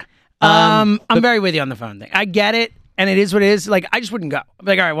 Yeah. Yeah. I'm very with you on the phone thing. I get it. And it is what it is. Like, I just wouldn't go. I'm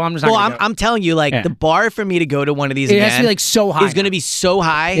like, all right, well, I'm just not gonna go. I'm telling you, like, the bar for me to go to one of these it again has to be like so high. is going to be so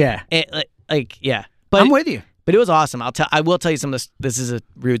high. Yeah. Yeah. But I'm with you. But it was awesome. I will tell you some of this is a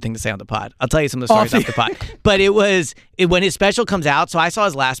rude thing to say on the pod. I'll tell you some of the stories off the pod. But when his special comes out, so I saw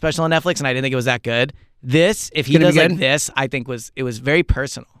his last special on Netflix and I didn't think it was that good. This, if he does like this, I think it was very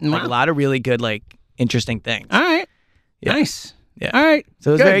personal. Wow. Like a lot of really good, like, interesting things. All right. Yeah. Nice. Yeah. All right.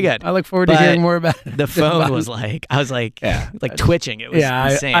 So it was very good. I look forward to hearing more about it. The phone was like, I was like, twitching. It was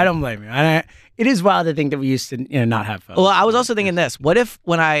insane. I don't blame you. It is wild to think that we used to not have phones. Well, I was also thinking this. What if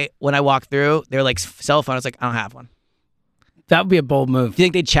when I walk through, they're like cell phone, I was like, I don't have one. That would be a bold move. Do you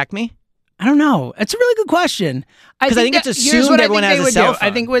think they'd check me? I don't know. It's a really good question. Because I think it's assumed everyone has a cell phone.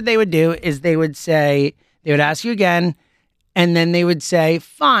 I think what they would do is they would ask you again, and then they would say,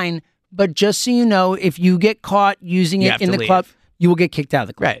 fine, but just so you know, if you get caught using it in the club, you will get kicked out of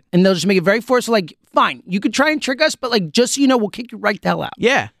the club. Right. And they'll just make it very forceful, like, fine, you could try and trick us, but like, just so you know, we'll kick you right the hell out.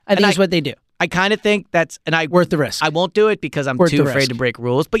 Yeah. I think that's what they do. I kind of think worth the risk. I won't do it because I'm too afraid to break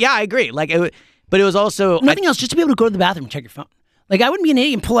rules. But yeah, I agree. Like, but it was also nothing else. Just to be able to go to the bathroom and check your phone. Like, I wouldn't be an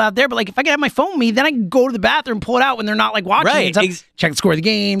idiot and pull it out there, but like, if I could have my phone with me, then I can go to the bathroom, pull it out when they're not like watching. Right. Check the score of the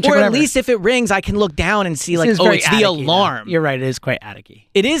game. Check or whatever. at least if it rings, I can look down and see like, it's the alarm. You're right. It is quite attic-y.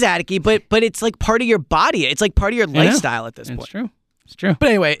 It is attic-y, but it's like part of your body. It's like part of your lifestyle at this point. It's true. It's true. But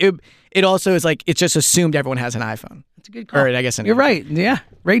anyway, it also is like, it's just assumed everyone has an iPhone. That's a good call. Or I guess you're right. Yeah.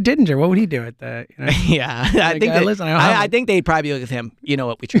 Ray Didinger, what would he do at the? You know? Yeah, I think they'd probably be like with him. You know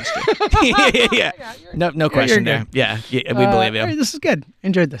what? We trust you. yeah. No question there. Yeah, we believe you. Right, this is good.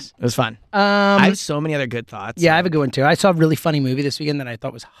 Enjoyed this. It was fun. I have so many other good thoughts. Yeah, I have a good one too. I saw a really funny movie this weekend that I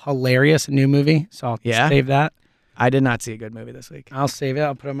thought was hilarious. A new movie, so I'll save that. I did not see a good movie this week. I'll save it.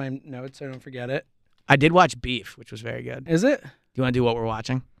 I'll put it on my notes so I don't forget it. I did watch Beef, which was very good. Is it? Do you want to do what we're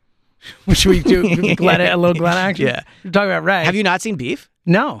watching? Should we do a little Glenn action? Yeah. We're talking about Ray. Have you not seen Beef?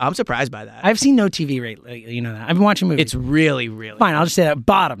 No. I'm surprised by that. I've seen no TV lately. You know that. I've been watching movies. It's really, really fine. I'll just say that.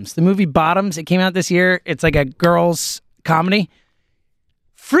 Bottoms. The movie Bottoms. It came out this year. It's like a girls' comedy.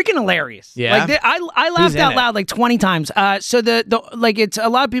 freaking hilarious. Yeah? Like I laughed in out it? loud like 20 times. So the like it's a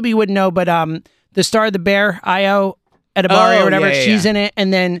lot of people you wouldn't know, but the star of the Bear, Io Edebari or whatever, she's in it,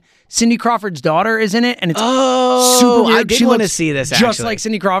 and then Cindy Crawford's daughter is in it, and it's super weird. I did She want to looks see this just actually. like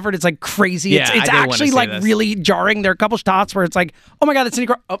Cindy Crawford. It's like crazy. Yeah, It's I did wanna actually see like this. really jarring. There are a couple shots where it's like, oh my god, that's Cindy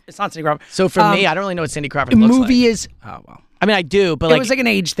Crawford. Oh, it's not Cindy Crawford. So for me, I don't really know what Cindy Crawford the looks movie like. is I mean, I do, but it was like an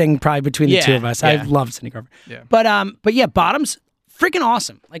age thing probably between the two of us. I yeah. love Cindy Crawford. Yeah. But yeah, Bottoms, freaking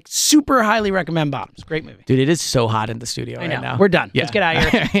awesome. Like super highly recommend Bottoms. Great movie. dude, it is so hot in the studio I know. right now. We're done. Yeah. Let's get out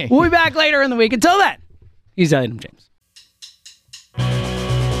of here. We'll be back later in the week. Until then, he's Elliot and James.